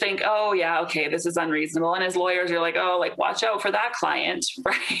first you just think, oh yeah, okay, this is unreasonable. And as lawyers, you're like, oh, like watch out for that client,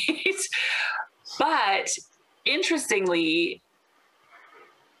 right? But interestingly,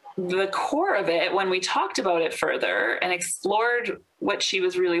 the core of it, when we talked about it further and explored what she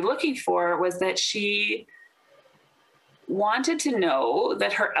was really looking for, was that she wanted to know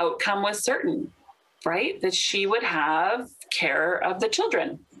that her outcome was certain, right? That she would have care of the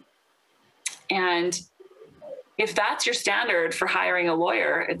children. And if that's your standard for hiring a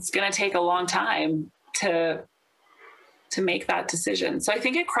lawyer, it's going to take a long time to make that decision. So I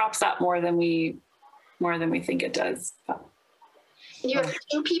think it crops up more than we think it does. You have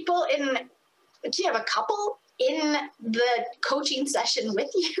two people do you have a couple in the coaching session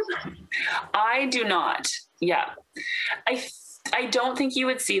with you? I do not. Yeah. I don't think you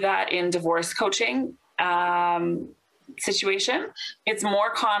would see that in divorce coaching situation. It's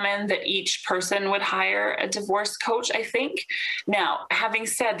more common that each person would hire a divorce coach, I think. Now, having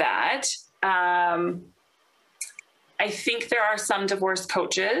said that, I think there are some divorce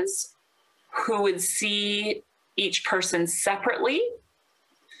coaches who would see each person separately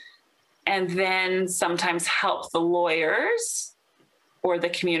and then sometimes help the lawyers or the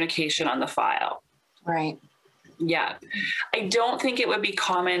communication on the file. Right. Yeah. I don't think it would be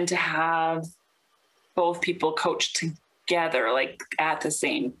common to have both people coach together, like at the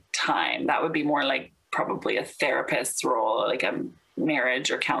same time. That would be more like probably a therapist's role, like a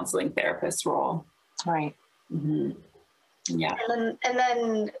marriage or counseling therapist role. Right. Mm-hmm. Yeah. And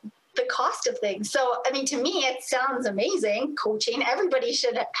then the cost of things. So, I mean, to me, it sounds amazing. Coaching. Everybody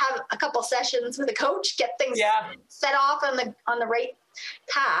should have a couple sessions with a coach, get things set off on the right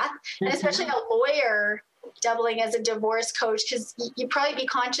path. Mm-hmm. And especially a lawyer doubling as a divorce coach, because you probably be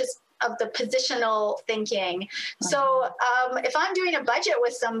conscious of the positional thinking. Mm-hmm. So if I'm doing a budget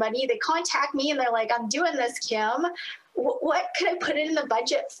with somebody, they contact me and they're like, I'm doing this, Kim. What could I put in the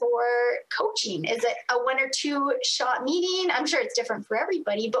budget for coaching? Is it a 1 or 2 shot meeting? I'm sure it's different for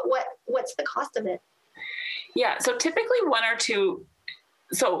everybody, but what's the cost of it? Yeah. So typically 1 or 2.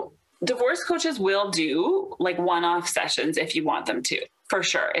 So divorce coaches will do like one-off sessions if you want them to, for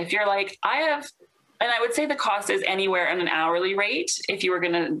sure. If you're like, and I would say the cost is anywhere in an hourly rate. If you were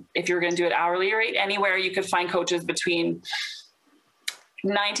going to do it hourly rate, anywhere you could find coaches between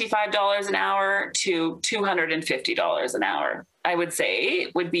 $95 an hour to $250 an hour, I would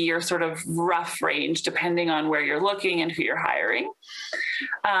say would be your sort of rough range, depending on where you're looking and who you're hiring.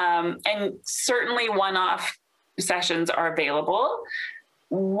 And certainly one-off sessions are available.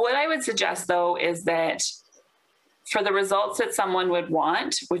 What I would suggest though, is that for the results that someone would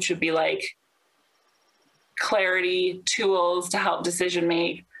want, which would be like clarity, tools to help decision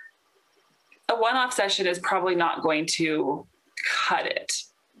make, a one-off session is probably not going to cut it.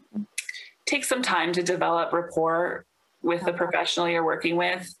 Take some time to develop rapport with the professional you're working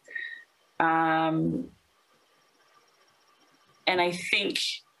with. And I think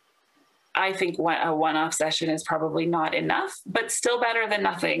a one-off session is probably not enough, but still better than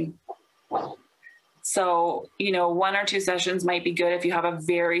nothing. So, 1 or 2 sessions might be good if you have a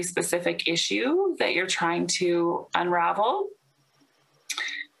very specific issue that you're trying to unravel.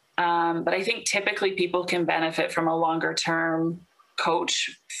 But I think typically people can benefit from a longer term coach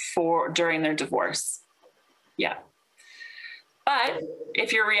during their divorce. Yeah. But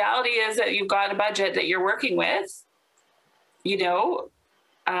if your reality is that you've got a budget that you're working with, being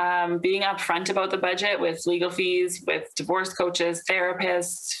upfront about the budget with legal fees, with divorce coaches,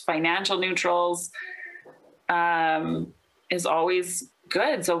 therapists, financial neutrals, is always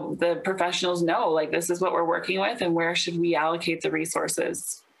good. So the professionals know, like, this is what we're working with and where should we allocate the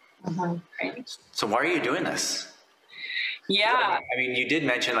resources. Mm-hmm. Right? So why are you doing this? Yeah. I mean, you did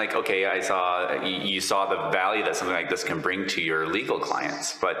mention like, okay, you saw the value that something like this can bring to your legal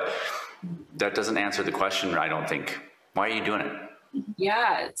clients, but that doesn't answer the question, I don't think. Why are you doing it?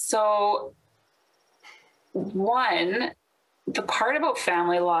 Yeah. So one, the part about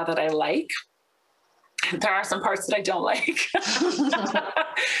family law that I like, there are some parts that I don't like,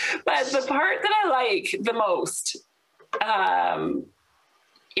 but the part that I like the most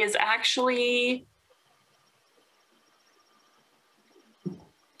is actually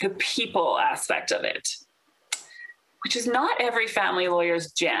the people aspect of it, which is not every family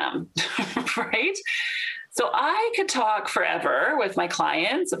lawyer's jam, right? So I could talk forever with my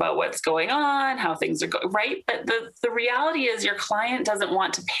clients about what's going on, how things are going, right? But the reality is your client doesn't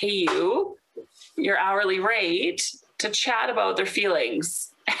want to pay you your hourly rate to chat about their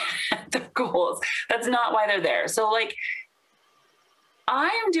feelings, their goals. That's not why they're there. So like, I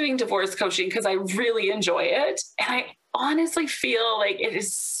am doing divorce coaching because I really enjoy it. And I honestly feel like it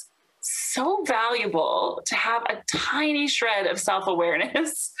is so valuable to have a tiny shred of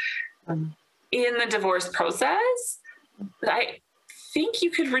self-awareness in the divorce process. I think you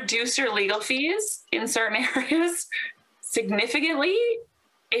could reduce your legal fees in certain areas significantly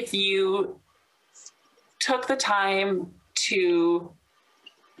if you took the time to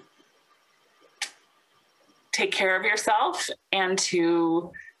take care of yourself and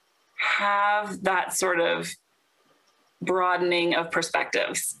to have that sort of broadening of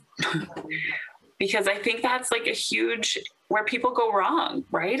perspectives. Because I think that's like a huge, where people go wrong,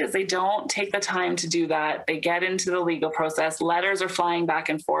 right? Is they don't take the time to do that. They get into the legal process. Letters are flying back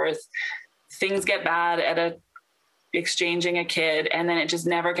and forth. Things get bad at exchanging a kid, and then it just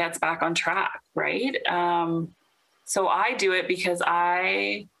never gets back on track, right? So I do it because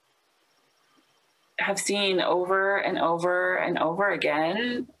I have seen over and over and over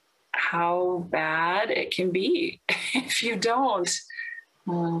again how bad it can be if you don't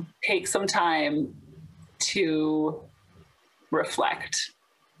take some time to reflect.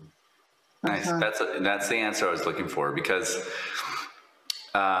 Nice. That's the answer I was looking for, because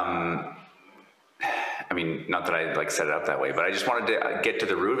I mean, not that I like set it up that way, but I just wanted to get to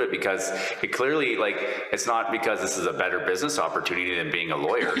the root of it, because it clearly, like, it's not because this is a better business opportunity than being a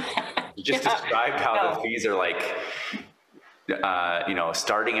lawyer. You just described how the fees are like,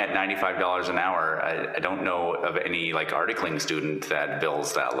 starting at $95 an hour. I don't know of any like articling student that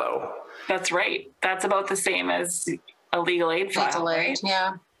bills that low. That's right. That's about the same as a legal aid file, right?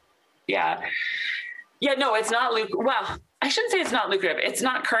 Yeah. Yeah. Yeah, no, it's not well, I shouldn't say it's not lucrative. It's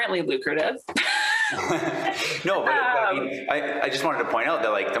not currently lucrative. No, but I mean, I just wanted to point out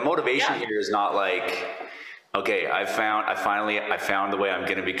that like the motivation here is not like, okay, I found the way I'm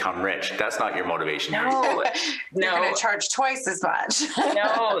going to become rich. That's not your motivation. No, You're going to charge twice as much.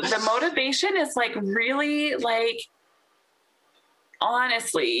 No, the motivation is like really like,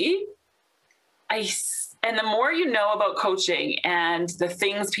 honestly, and the more you know about coaching and the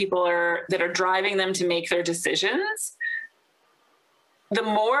things people that are driving them to make their decisions, the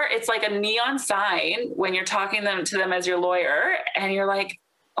more it's like a neon sign when you're talking to them as your lawyer, and you're like,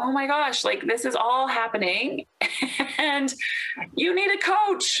 oh my gosh, like this is all happening and you need a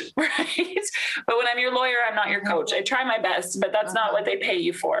coach, right? But when I'm your lawyer, I'm not your coach. I try my best, but that's not what they pay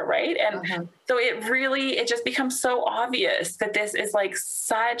you for, right? And so it just becomes so obvious that this is like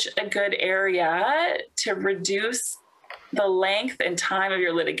such a good area to reduce the length and time of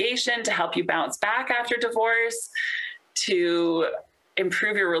your litigation, to help you bounce back after divorce, to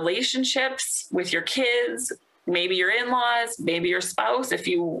improve your relationships with your kids, maybe your in-laws, maybe your spouse, if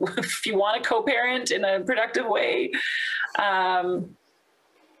you want to co-parent in a productive way. That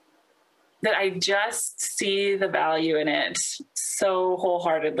I just see the value in it so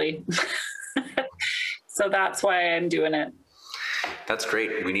wholeheartedly. So that's why I'm doing it. That's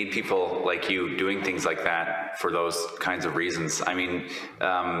great. We need people like you doing things like that for those kinds of reasons. I mean,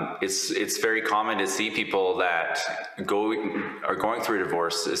 it's very common to see people that are going through a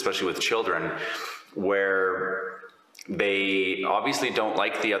divorce, especially with children, where they obviously don't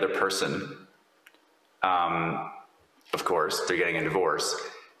like the other person. Of course, they're getting a divorce,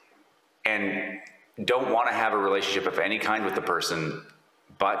 and don't want to have a relationship of any kind with the person,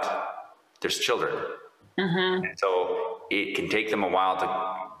 but there's children. And so it can take them a while to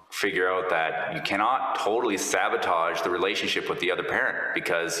figure out that you cannot totally sabotage the relationship with the other parent,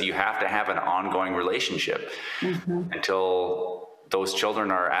 because you have to have an ongoing relationship until those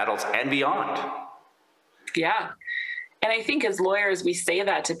children are adults and beyond. Yeah. And I think as lawyers, we say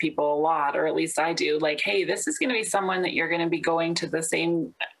that to people a lot, or at least I do, like, hey, this is going to be someone that you're going to be going to the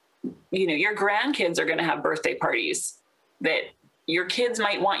same, your grandkids are going to have birthday parties that your kids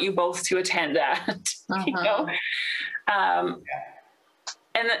might want you both to attend at, and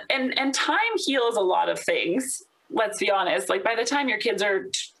time heals a lot of things. Let's be honest. Like by the time your kids are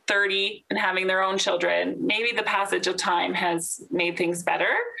 30 and having their own children, maybe the passage of time has made things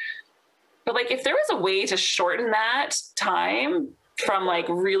better. But like, if there was a way to shorten that time from like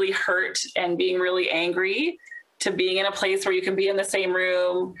really hurt and being really angry to being in a place where you can be in the same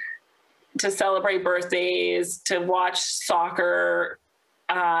room, to celebrate birthdays, to watch soccer,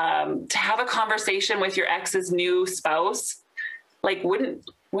 to have a conversation with your ex's new spouse, like,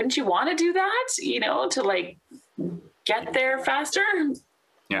 wouldn't you want to do that, you know, to like get there faster?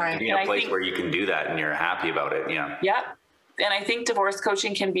 Yeah, Right. to be in a place where you can do that and you're happy about it. Yeah. Yep. And I think divorce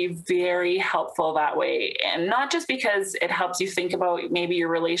coaching can be very helpful that way. And not just because it helps you think about maybe your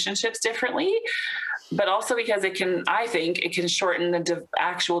relationships differently, but also because I think it can shorten the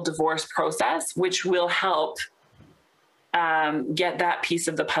actual divorce process, which will help get that piece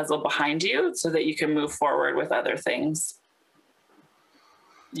of the puzzle behind you so that you can move forward with other things.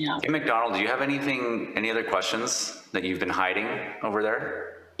 Yeah. Hey, McDonald, do you have any other questions that you've been hiding over there?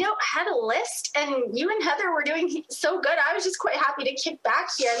 You know, I had a list, and you and Heather were doing so good. I was just quite happy to kick back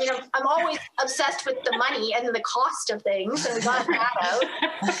here. I mean, I'm always obsessed with the money and the cost of things, and we got that out.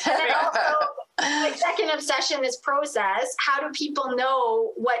 And then also, my second obsession is process. How do people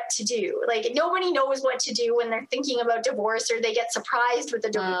know what to do? Like, nobody knows what to do when they're thinking about divorce, or they get surprised with a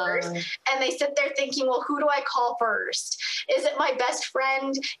divorce, and they sit there thinking, well, who do I call first? Is it my best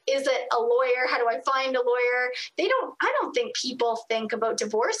friend? Is it a lawyer? How do I find a lawyer? I don't think people think about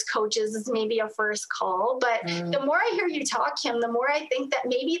divorce coaches as maybe a first call, but the more I hear you talk, Kim, the more I think that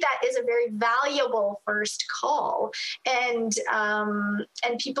maybe that is a very valuable first call. And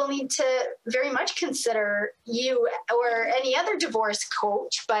people need to very much consider you or any other divorce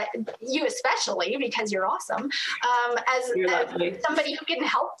coach, but you especially, because you're awesome, as somebody who can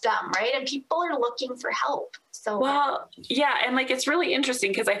help them, right? And people are looking for help. So, well, yeah. And like, it's really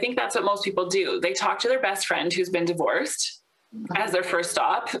interesting because I think that's what most people do. They talk to their best friend who's been divorced as their first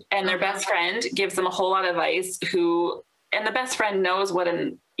stop, and their best friend gives them a whole lot of advice, and the best friend knows what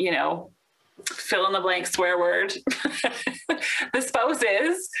fill in the blank swear word the spouse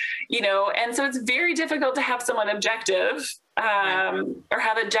is, and so it's very difficult to have someone objective, or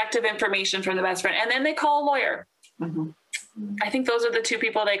have objective information from the best friend. And then they call a lawyer. I think those are the two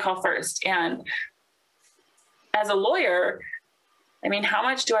people they call first. And as a lawyer, I mean, how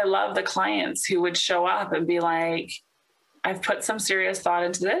much do I love the clients who would show up and be like, I've put some serious thought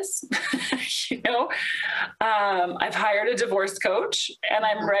into this, I've hired a divorce coach and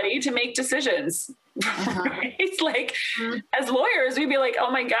I'm ready to make decisions. It's like, as lawyers, we'd be like, oh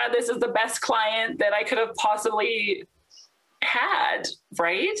my God, this is the best client that I could have possibly had.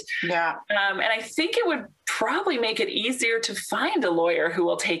 Right. Yeah. And I think it would probably make it easier to find a lawyer who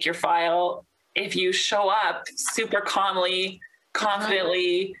will take your file if you show up super calmly,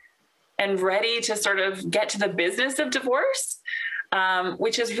 confidently, and ready to sort of get to the business of divorce,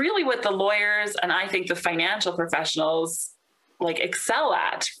 which is really what the lawyers and I think the financial professionals like excel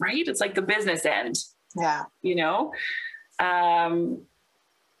at, right? It's like the business end. Yeah. And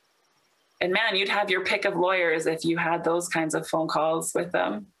man, you'd have your pick of lawyers if you had those kinds of phone calls with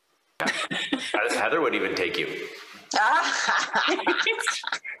them. Heather would even take you.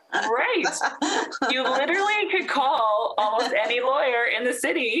 Right. You literally could call almost any lawyer in the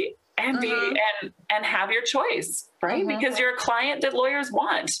city and be and have your choice, right? Because you're a client that lawyers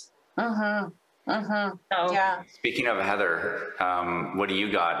want. So, yeah. Speaking of Heather, what do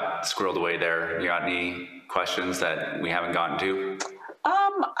you got squirreled away there? You got any questions that we haven't gotten to?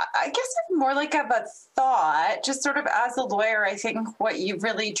 I guess it's more like of a thought, just sort of as a lawyer. I think what you've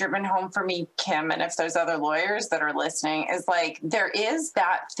really driven home for me, Kim, and if there's other lawyers that are listening, is like, there is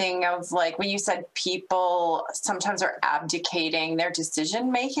that thing of like, when you said people sometimes are abdicating their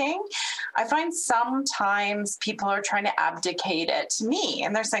decision making, I find sometimes people are trying to abdicate it to me,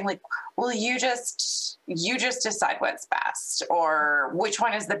 and they're saying like, well, you just decide what's best, or which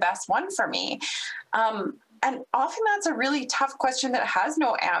one is the best one for me. And often that's a really tough question that has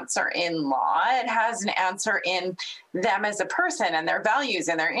no answer in law. It has an answer in them as a person and their values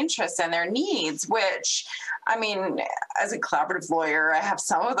and their interests and their needs, which, I mean, as a collaborative lawyer, I have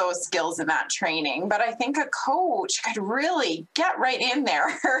some of those skills in that training, but I think a coach could really get right in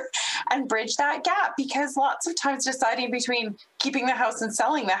there and bridge that gap, because lots of times deciding between keeping the house and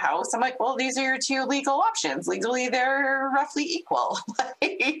selling the house, I'm like, well, these are your two legal options. Legally, they're roughly equal.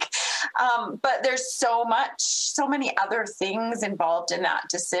 But there's so many other things involved in that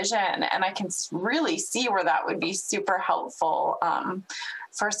decision. And I can really see where that would be super helpful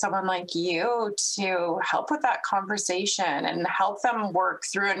for someone like you to help with that conversation and help them work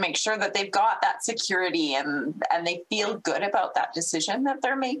through and make sure that they've got that security and they feel good about that decision that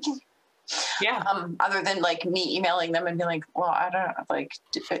they're making. Yeah. Other than like me emailing them and being like, well, I don't know, like,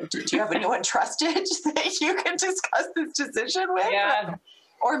 do you have anyone trusted that you can discuss this decision with? Yeah.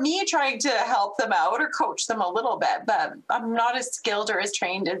 or me trying to help them out or coach them a little bit, but I'm not as skilled or as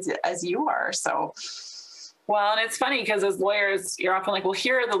trained as you are. So, well, and it's funny because as lawyers, you're often like, well,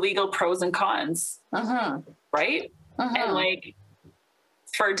 here are the legal pros and cons, right? And like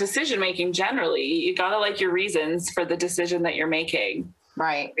for decision making, generally, you gotta like your reasons for the decision that you're making,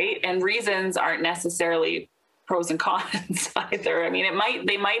 right? And reasons aren't necessarily pros and cons either. I mean,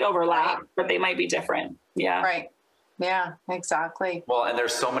 they might overlap, but they might be different. Yeah. Right. Yeah, exactly. Well, and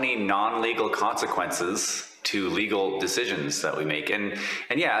there's so many non-legal consequences to legal decisions that we make. And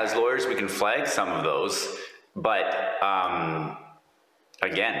yeah, as lawyers, we can flag some of those, but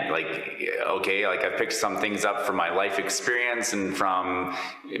again, like, okay, like I've picked some things up from my life experience and from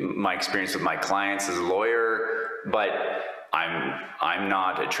my experience with my clients as a lawyer, but I'm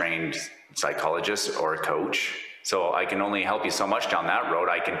not a trained psychologist or a coach. So I can only help you so much down that road.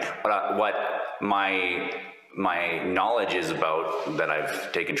 What my knowledge is about, that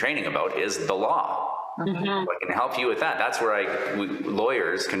I've taken training about, is the law. So I can help you with that. That's where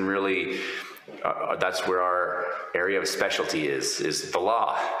lawyers can really, that's where our area of specialty is the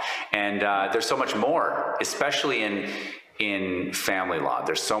law. And there's so much more, especially in family law.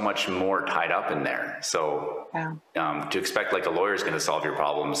 There's so much more tied up in there. So to expect like a lawyer is going to solve your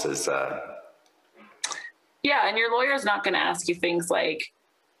problems is... Yeah, and your lawyer is not going to ask you things like,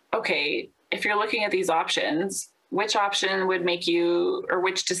 okay, if you're looking at these options, which option would make you, or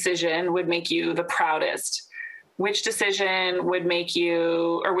which decision would make you the proudest? Which decision would make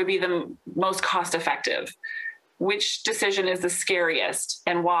you, or would be the most cost effective? Which decision is the scariest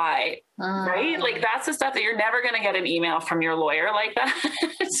and why? Right? Like that's the stuff that you're never going to get an email from your lawyer like that.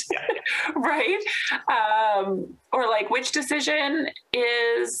 Right? Or like which decision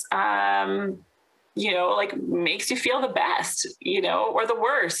is, like makes you feel the best, or the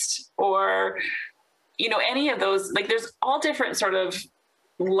worst, or, any of those, like there's all different sort of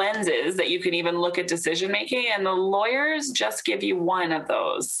lenses that you can even look at decision-making, and the lawyers just give you one of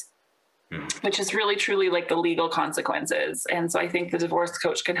those, which is really truly like the legal consequences. And so I think the divorce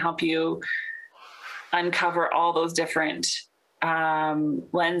coach can help you uncover all those different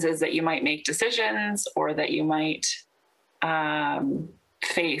lenses that you might make decisions, or that you might,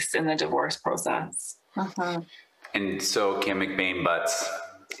 face in the divorce process. And so, Kim McBain-Butts,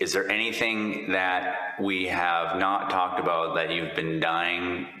 is there anything that we have not talked about that you've been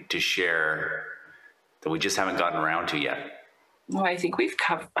dying to share that we just haven't gotten around to yet? Well, I think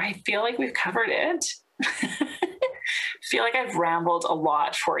I feel like we've covered it. I feel like I've rambled a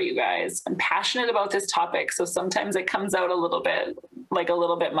lot for you guys. I'm passionate about this topic, so sometimes it comes out a little bit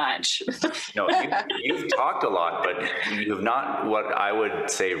much. No, you've talked a lot, but you have not, what I would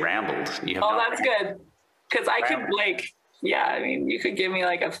say, rambled. That's good. Because I could you could give me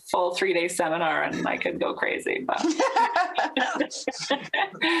like a full 3-day seminar and I could go crazy. But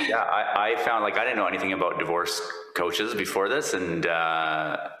yeah, I found like I didn't know anything about divorce coaches before this, and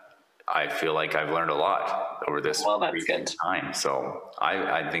I feel like I've learned a lot over this time. So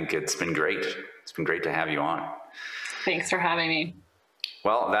I think it's been great. It's been great to have you on. Thanks for having me.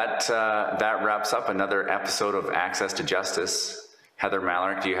 Well, that wraps up another episode of Access to Justice. Heather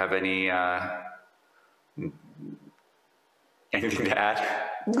Malarick, do you have anything to add?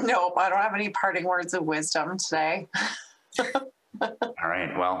 Nope, I don't have any parting words of wisdom today. All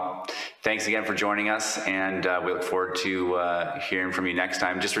right. Well, thanks again for joining us, and we look forward to hearing from you next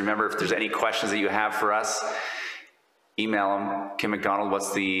time. Just remember, if there's any questions that you have for us, email them. Kim McDonald,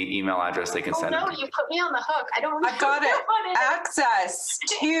 what's the email address they can send? Oh, no, you put me on the hook. I don't remember. I've got it. Access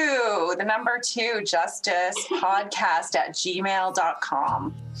to the number 2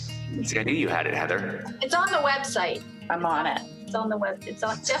 justicepodcast@gmail.com. See, I knew you had it, Heather. It's on the website. I'm on it. It's on the web. It's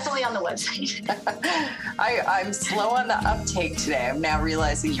definitely on the website. I'm slow on the uptake today. I'm now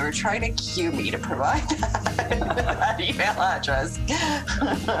realizing you were trying to cue me to provide that email address.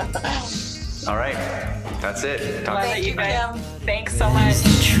 All right. That's it. Thank you, Kim. Thanks so much.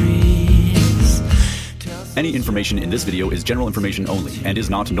 Any information in this video is general information only and is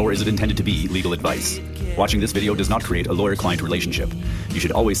not, nor is it intended to be, legal advice. Watching this video does not create a lawyer-client relationship. You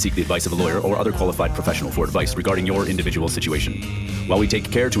should always seek the advice of a lawyer or other qualified professional for advice regarding your individual situation. While we take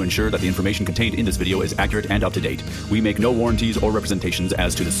care to ensure that the information contained in this video is accurate and up to date, we make no warranties or representations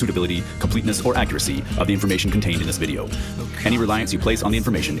as to the suitability, completeness, or accuracy of the information contained in this video. Any reliance you place on the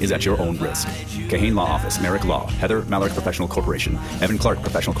information is at your own risk. Kahane Law Office, Merrick Law, Heather Malarick Professional Corporation, Evan Clark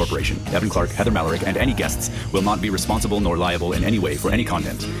Professional Corporation, Evan Clark, Heather Malarick, and any guests will not be responsible nor liable in any way for any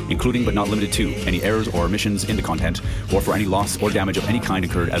content, including but not limited to any errors or omissions in the content, or for any loss or damage of any kind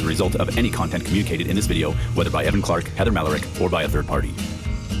incurred as a result of any content communicated in this video, whether by Evan Clark, Heather Malarick, or by a third party.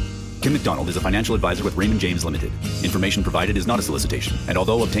 Kim McDonald is a financial advisor with Raymond James Limited. Information provided is not a solicitation, and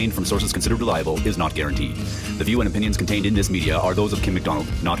although obtained from sources considered reliable, is not guaranteed. The view and opinions contained in this media are those of Kim McDonald,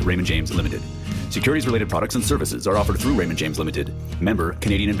 not Raymond James Limited. Securities-related products and services are offered through Raymond James Limited, member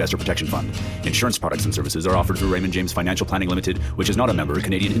Canadian Investor Protection Fund. Insurance products and services are offered through Raymond James Financial Planning Limited, which is not a member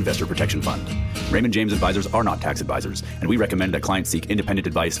Canadian Investor Protection Fund. Raymond James advisors are not tax advisors, and we recommend that clients seek independent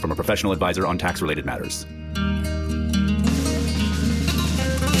advice from a professional advisor on tax-related matters.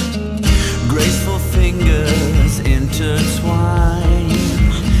 Graceful fingers intertwine,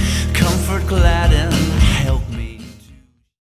 comfort gladden